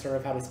kind of sort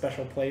of had a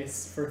special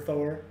place for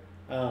Thor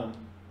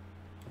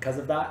because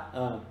of that.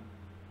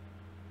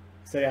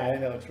 So yeah, I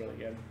think that looks really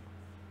good.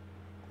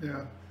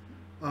 Yeah.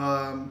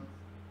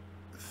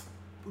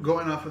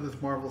 Going off of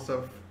this Marvel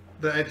stuff,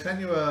 I sent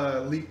you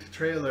a leaked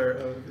trailer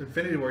of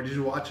Infinity War. Did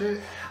you watch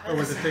it, or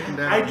was it taken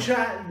down? I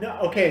tried. No,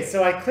 okay,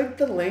 so I clicked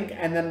the link,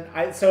 and then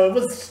so it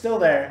was still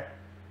there,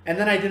 and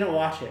then I didn't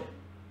watch it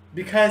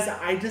because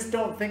I just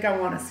don't think I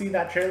want to see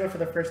that trailer for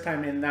the first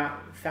time in that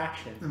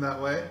fashion. In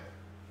that way.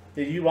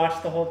 Did you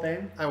watch the whole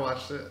thing? I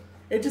watched it.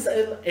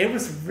 It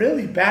was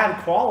really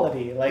bad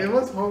quality. Like it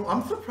was.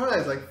 I'm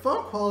surprised. Like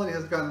phone quality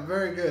has gotten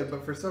very good,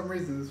 but for some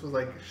reason this was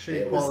like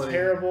shitty quality. It was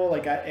terrible.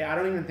 Like I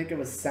don't even think it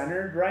was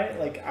centered right.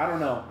 Like I don't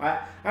know.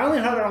 I only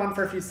had it on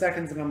for a few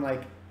seconds, and I'm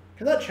like,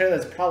 that trailer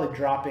is probably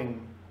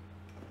dropping.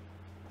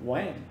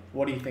 When?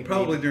 What do you think?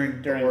 Probably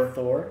during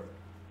Thor.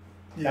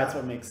 Yeah. That's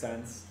what makes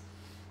sense.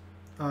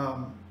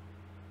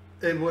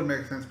 It would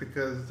make sense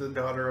because the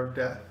daughter of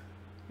death,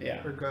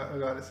 or a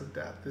goddess of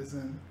death, is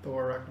in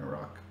Thor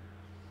Ragnarok.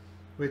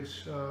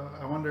 Which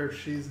I wonder if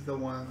she's the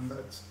one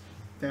that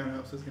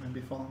Thanos is going to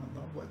be falling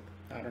in love with.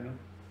 I don't know.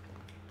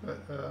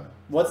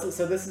 But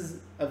so this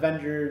is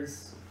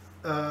Avengers.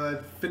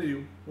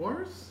 Infinity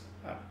Wars.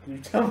 Can you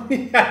tell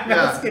me?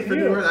 Yeah,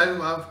 Infinity Wars.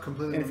 I've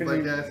completely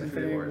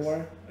Infinity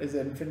War. Is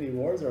it Infinity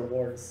Wars or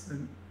Wars?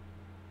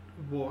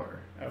 War.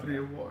 Okay.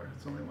 Infinity War.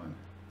 It's only one.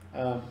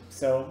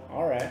 So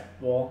all right.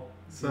 Well.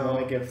 So, you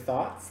want to give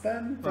thoughts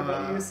then for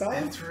what you saw?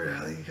 It's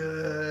really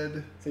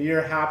good. So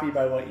you're happy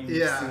by what you've seen?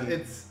 Yeah,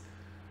 it's.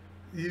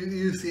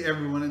 You see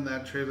everyone in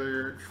that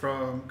trailer,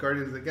 from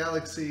Guardians of the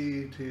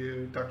Galaxy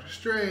to Doctor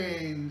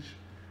Strange,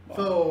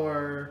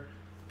 Thor,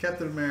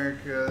 Captain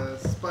America,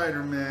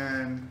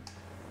 Spider-Man.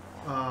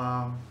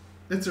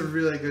 It's a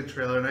really good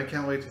trailer, and I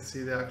can't wait to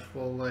see the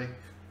actual like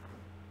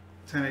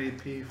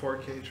 1080p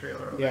 4K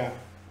trailer of it,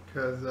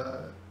 because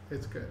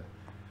it's good.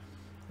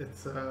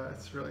 It's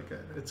really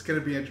good. It's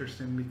gonna be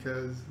interesting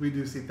because we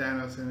do see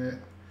Thanos in it,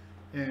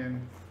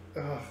 and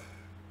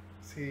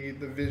see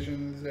the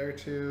Visions there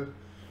too.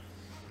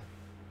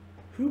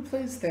 Who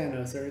plays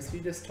Thanos, or is he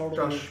just totally...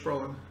 Josh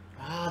Brolin.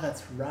 Ah,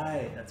 that's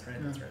right. That's right.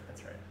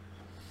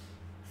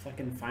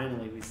 Fucking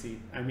finally we see...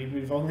 I mean,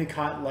 we've only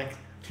caught like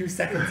 2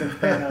 seconds of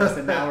Thanos,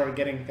 and now we're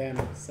getting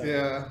Thanos. So.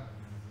 Yeah.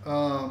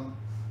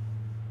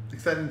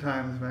 Exciting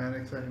times, man.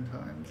 Exciting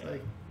times. I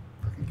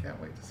fucking can't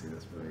wait to see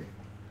this movie.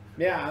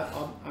 Yeah,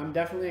 I'm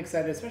definitely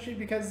excited, especially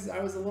because I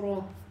was a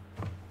little...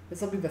 This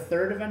will be the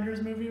 3rd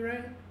Avengers movie,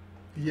 right?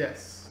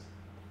 Yes.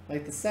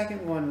 Like, the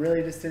second one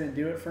really just didn't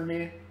do it for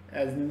me.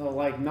 As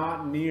like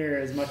not near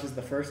as much as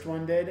the first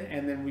one did,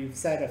 and then we've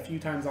said a few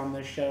times on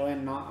this show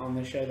and not on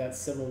this show that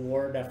Civil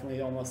War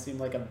definitely almost seemed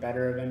like a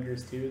better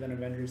Avengers 2 than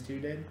Avengers 2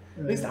 did.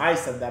 At least I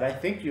said that. I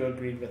think you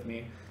agreed with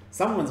me.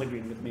 Someone's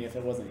agreed with me if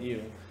it wasn't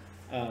you.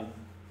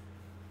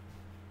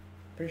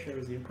 Pretty sure it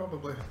was you.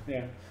 Probably.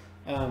 Yeah.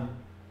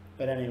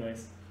 But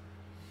anyways.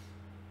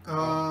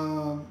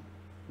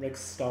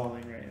 Rick's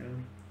stalling right now.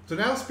 So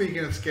now, speaking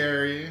of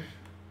scary.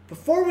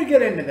 Before we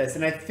get into this,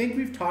 and I think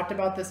we've talked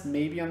about this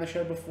maybe on the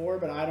show before,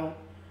 but I don't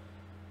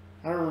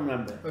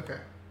remember. Okay.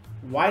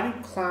 Why do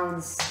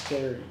clowns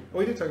scare you?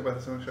 We did talk about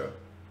this on the show.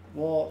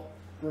 Well,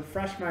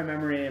 refresh my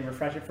memory and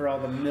refresh it for all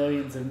the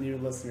millions of new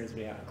listeners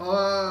we have.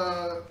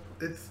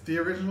 It's the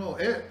original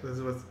It. This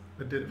is what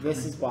it did for me.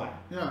 This is why.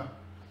 Yeah.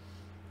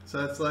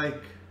 So it's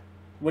like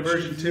which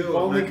version 2 you've of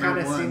only kind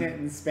of 991. seen it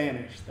in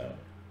Spanish, though.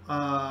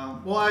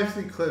 Well, I've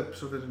seen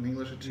clips of it in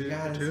English too.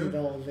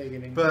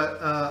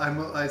 But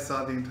I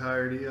saw the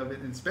entirety of it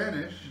in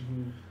Spanish.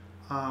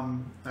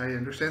 Mm-hmm. I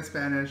understand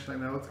Spanish. I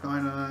know what's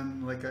going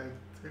on.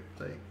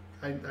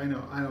 I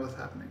know what's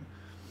happening.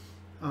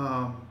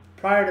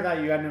 Prior to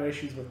that, you had no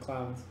issues with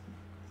clowns.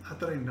 Not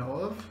that I know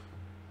of.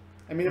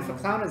 I mean, if a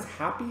clown is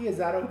happy, is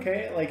that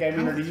okay? Like, I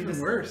mean, or do you just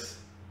worse?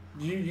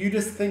 You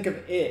just think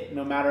of it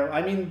no matter.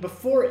 I mean,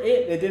 before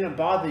it didn't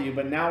bother you,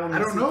 but now when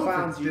you see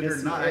clowns, if it you did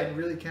just or not. see it. I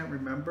really can't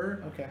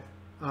remember. Okay.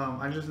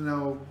 I just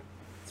know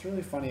it's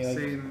really funny. Like,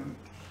 seeing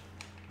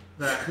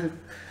that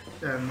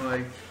and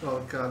like,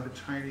 oh god, the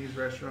Chinese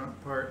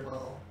restaurant part.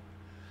 Well,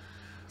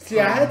 see,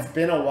 it's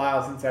been a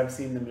while since I've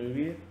seen the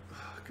movie,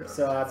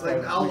 so that's why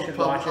we should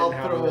watch it. I'll and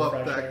have throw a up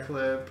refresher. that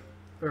clip,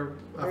 or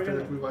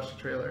after we watch the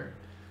trailer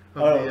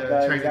of the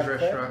that Chinese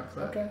restaurant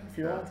clip? Okay, if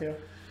you want to.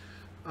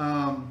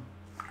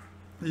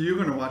 You're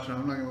gonna watch it.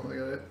 I'm not gonna look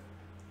at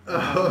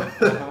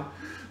it.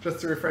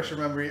 Just to refresh your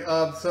memory.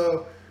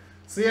 So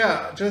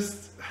yeah,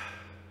 just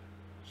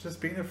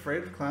being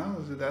afraid of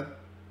clowns. That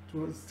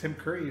was Tim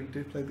Curry who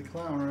did play the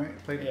clown, right?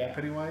 Played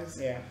Pennywise.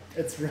 Yeah,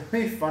 it's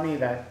really funny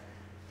that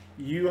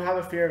you have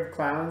a fear of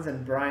clowns,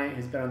 and Bryant,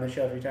 who's been on the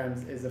show a few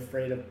times, is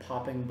afraid of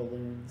popping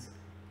balloons.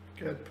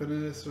 Good. Put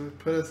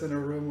us in a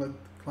room with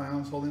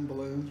clowns holding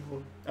balloons.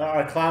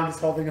 A clown just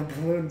holding a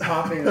balloon,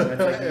 popping them.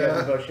 It's like you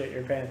have to go shit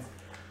your pants.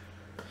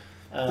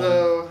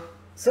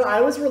 So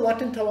I was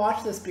reluctant to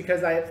watch this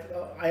because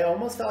I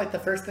almost felt like the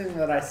first thing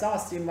that I saw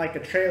seemed like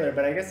a trailer,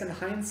 but I guess in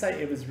hindsight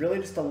it was really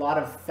just a lot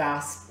of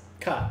fast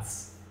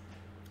cuts.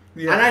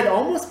 Yeah. And I'd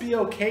almost be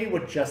okay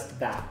with just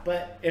that.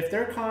 But if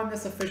they're calling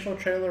this official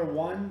trailer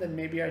 1, then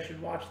maybe I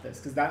should watch this,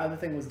 because that other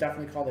thing was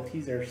definitely called a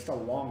teaser, just a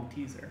long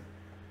teaser.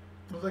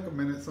 It was like a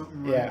minute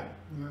something. Right?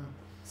 Yeah.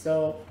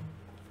 So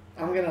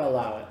I'm gonna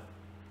allow it,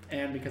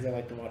 and because I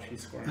like to watch you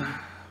squirm.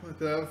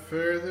 Without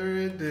further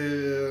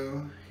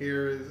ado,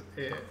 here is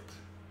it.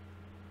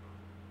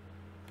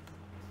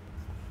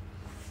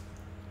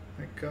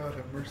 My God,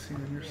 have mercy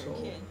on your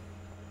soul. Kid.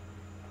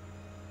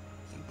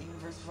 I think the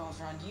universe revolves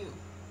around you.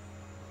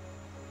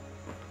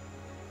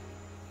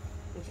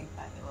 You think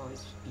that you'll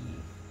always be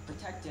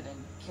protected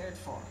and cared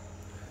for.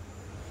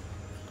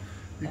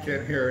 You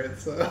can't hear it,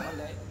 so. One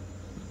day,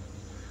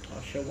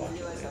 she'll watch you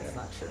realize that's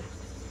not true.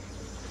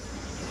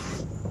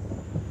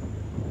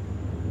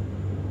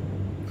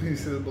 You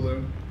see the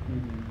balloon?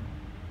 Mm-hmm.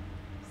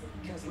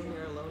 Because when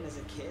you're alone as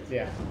a kid,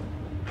 yeah,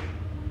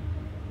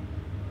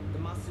 the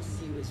monsters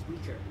see you as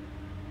weaker.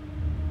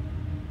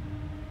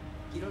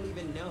 You don't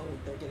even know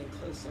they're getting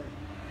closer.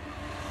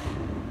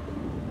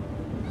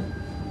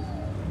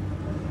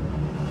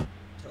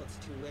 Till it's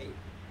too late.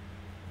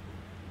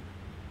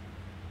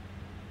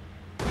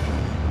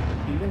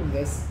 even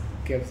this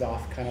gives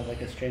off kind of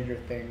like a Stranger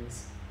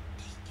Things.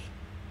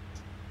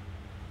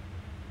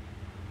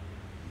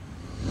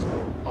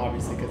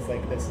 Obviously, because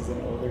like this is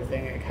an older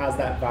thing, it has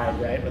that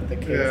vibe, right, with the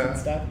kids and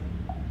stuff.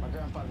 My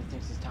grandfather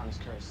thinks this town is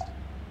cursed.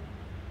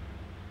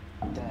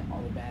 That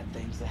all the bad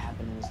things that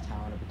happen in this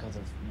town are because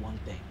of one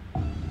thing.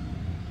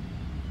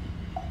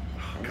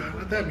 Oh God,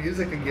 not that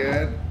music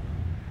again.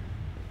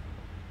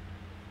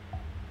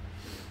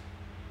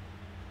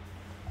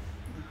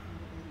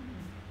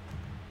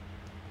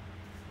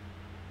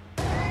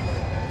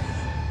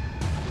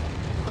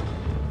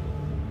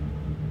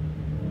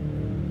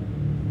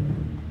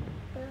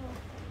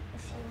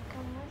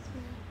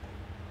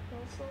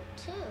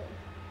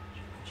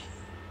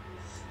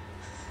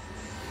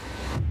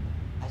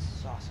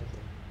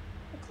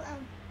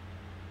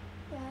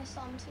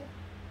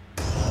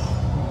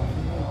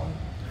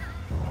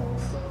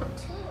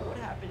 What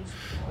happens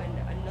when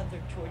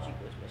another Georgie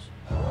goes missing?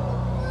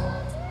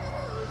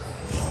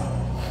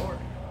 Or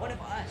one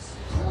of us?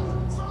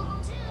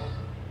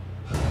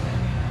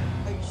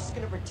 Are you just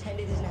gonna pretend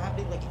it isn't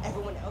happening like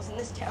everyone else in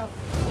this town?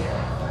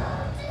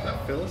 Is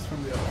that Phyllis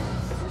from The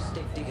Office? If we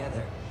stick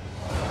together,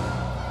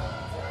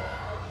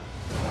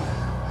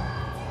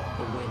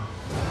 we'll win.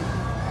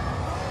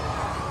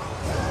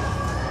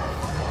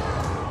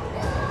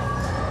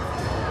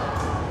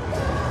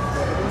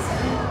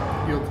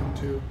 Guilton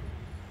too.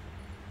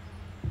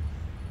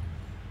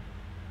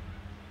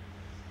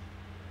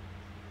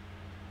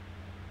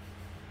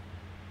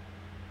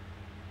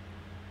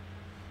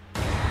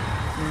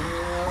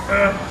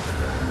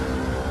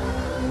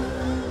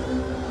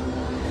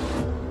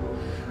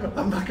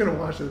 I'm not gonna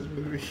watch this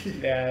movie.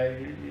 Yeah,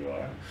 you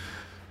are.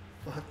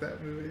 Fuck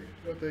that movie.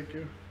 No, thank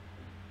you.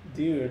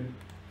 Dude,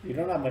 you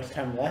don't have much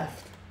time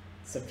left.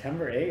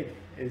 September 8th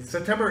is...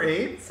 September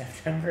 8th?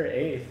 September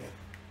 8th.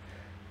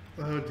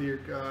 Oh dear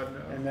God,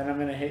 no. And then I'm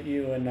gonna hit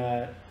you in,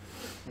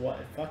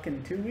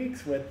 fucking 2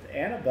 weeks with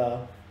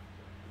Annabelle.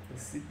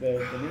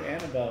 The new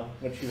Annabelle,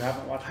 which you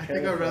haven't watched. I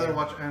think I'd rather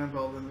watch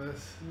Annabelle than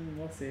this.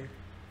 We'll see.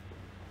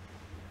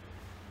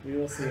 We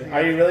will see.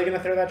 Are you really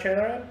gonna throw that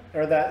trailer out?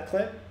 Or that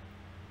clip?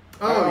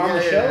 Oh, on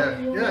the show? Yeah.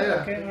 Okay, we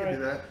all can right.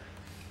 do that.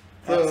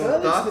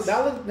 So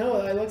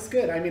that looks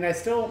good. I mean, I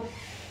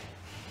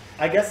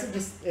guess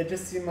it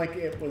just seemed like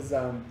it was,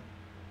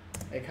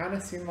 it kind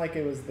of seemed like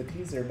it was the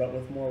teaser, but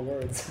with more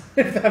words,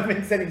 if that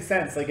makes any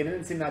sense. Like, it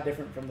didn't seem that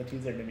different from the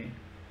teaser to me.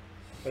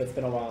 But it's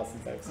been a while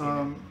since I've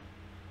seen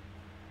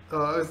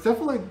it. It's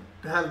definitely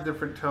had a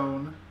different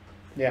tone.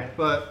 Yeah.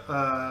 But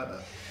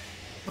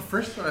the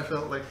first one I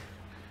felt like...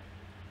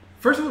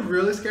 First one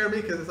really scared me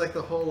because it's like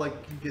the whole, like,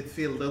 you get to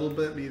see a little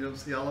bit, but you don't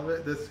see all of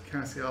it. This, you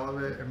kind of see all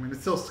of it. I mean,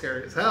 it's still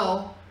scary as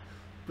hell,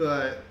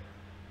 but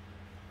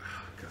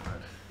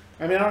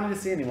I mean, I don't need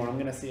to see anymore. I'm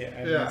gonna see it.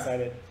 I'm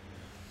excited.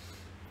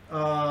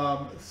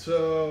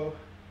 So,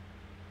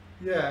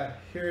 yeah,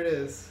 here it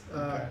is.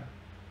 Okay.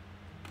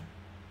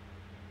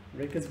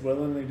 Rick is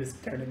willingly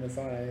just turning this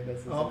on. I think this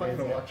is I'm not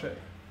gonna watch it.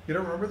 You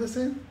don't remember this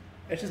scene?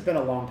 It's just been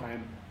a long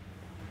time.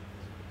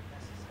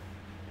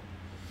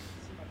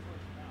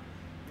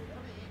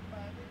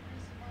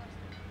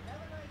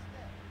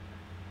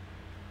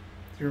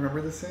 Do you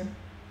remember this scene?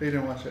 Or you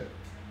didn't watch it?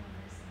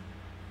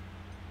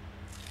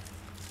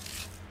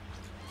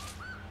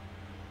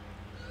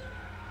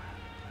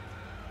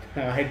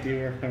 I do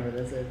remember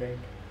this, I think.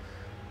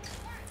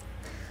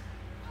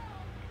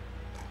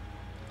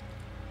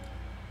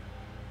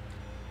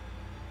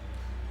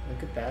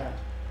 Look at that.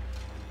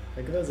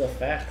 Look at those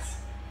effects.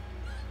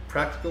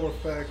 Practical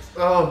effects.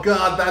 Oh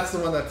god, that's the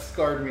one that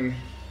scarred me.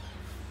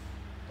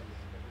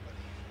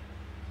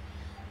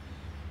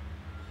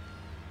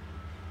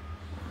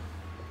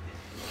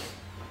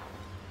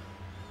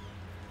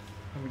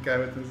 I'm a guy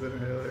with his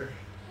inhaler.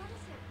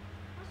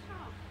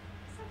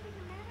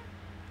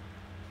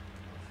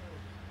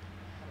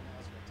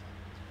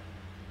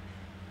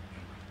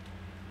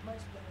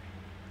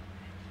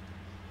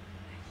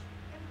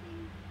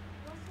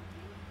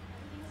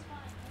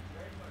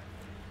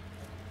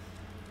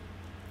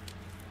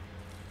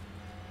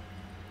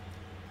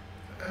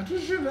 I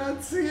just should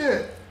not see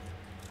it.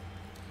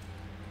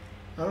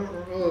 I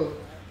don't know.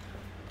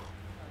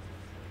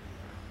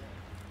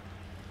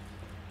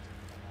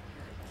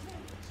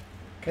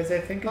 Because I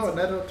think it's... Oh,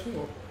 Ned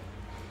O'Toole.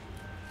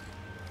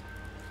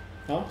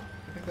 Huh?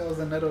 I think that was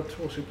a Ned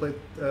O'Toole. She played...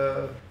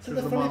 So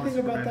the funny thing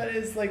about that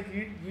is, like,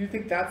 you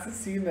think that's a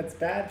scene that's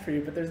bad for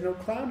you, but there's no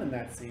clown in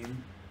that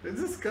scene. It's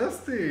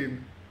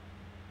disgusting.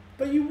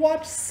 But you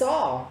watch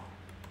Saw.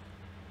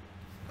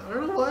 I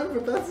don't know why,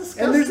 but that's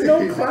disgusting. And there's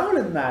no clown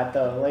in that,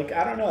 though. Like,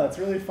 I don't know. It's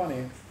really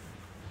funny.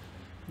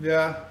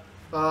 Yeah.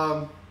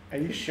 Are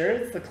you sure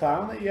it's the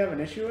clown that you have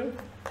an issue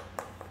with?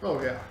 Oh,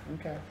 yeah.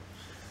 Okay.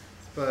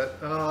 But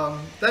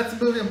that's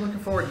a movie I'm looking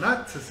forward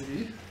not to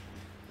see.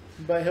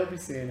 But he'll be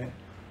seeing it.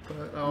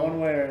 But, one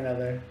way or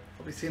another.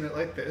 I'll be seeing it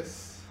like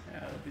this.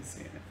 Yeah, I'll be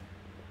seeing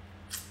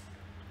it.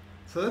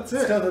 So that's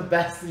it. Still the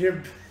best.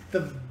 You're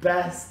the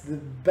best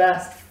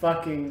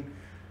fucking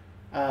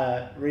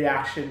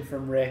reaction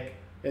from Rick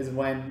is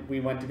when we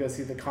went to go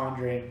see The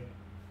Conjuring,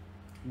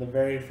 the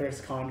very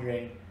first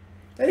Conjuring.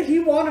 And he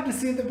wanted to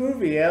see the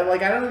movie.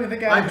 Like, I don't even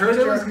think I heard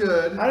it was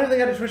good. I don't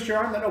think I had to twist your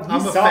arm. No, we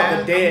saw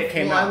it the day it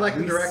came out. I like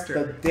the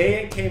director. The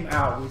day it came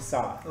out, we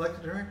saw it. I like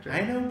the director.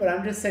 I know, but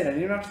I'm just saying, I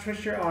didn't have to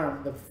twist your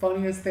arm. The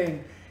funniest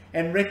thing.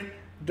 And Rick,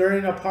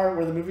 during a part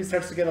where the movie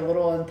starts to get a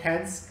little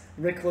intense,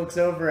 Rick looks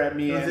over at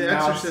me and the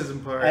exorcism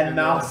part. And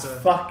mouths,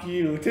 fuck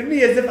you. To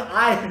me, as if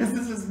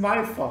this was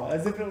my fault.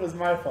 As if it was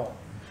my fault.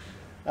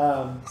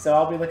 So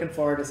I'll be looking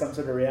forward to some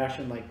sort of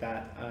reaction like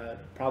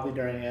that. Probably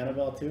during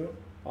Annabelle 2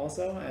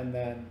 also, and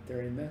then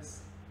during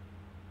this.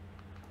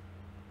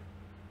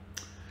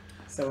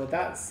 So with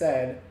that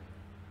said,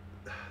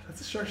 that's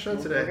a short show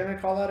today. We're going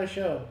to call that a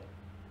show.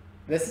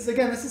 This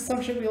is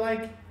some shit we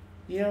like.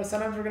 You know,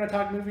 sometimes we're going to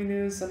talk movie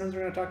news, sometimes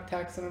we're going to talk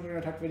tech, sometimes we're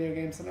going to talk video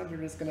games, sometimes we're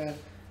just going to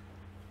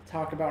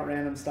talk about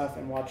random stuff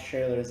and watch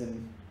trailers.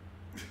 And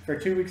for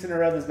 2 weeks in a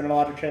row, there's been a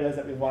lot of trailers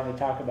that we wanted to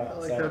talk about. I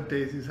like how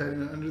Daisy's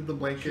hiding under the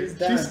blanket.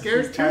 She's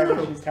scared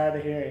too. She's tired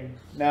of hearing.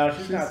 No,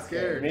 she's not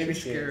scared. Maybe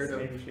she is.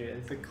 Maybe she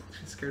is.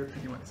 She's scared of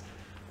Pennywise.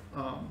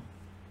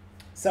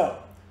 So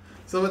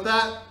with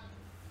that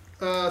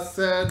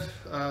said,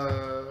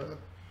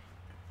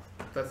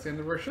 that's the end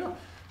of our show.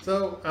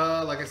 So,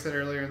 like I said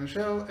earlier in the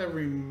show,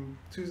 every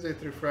Tuesday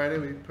through Friday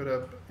we put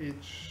up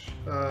each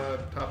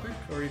topic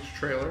or each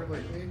trailer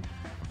lately.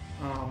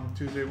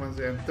 Tuesday,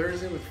 Wednesday, and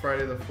Thursday, with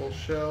Friday the full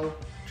show.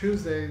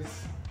 Tuesdays,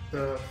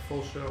 the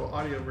full show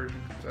audio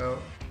version comes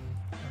out.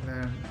 And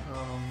then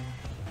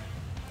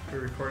we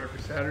record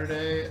every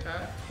Saturday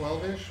at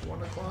 12-ish,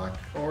 1 o'clock,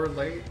 or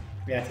late.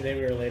 Yeah, today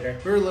we were later.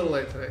 We were a little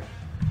late today.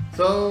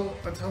 So,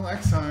 until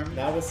next time.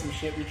 That was some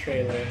shitty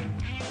trailer.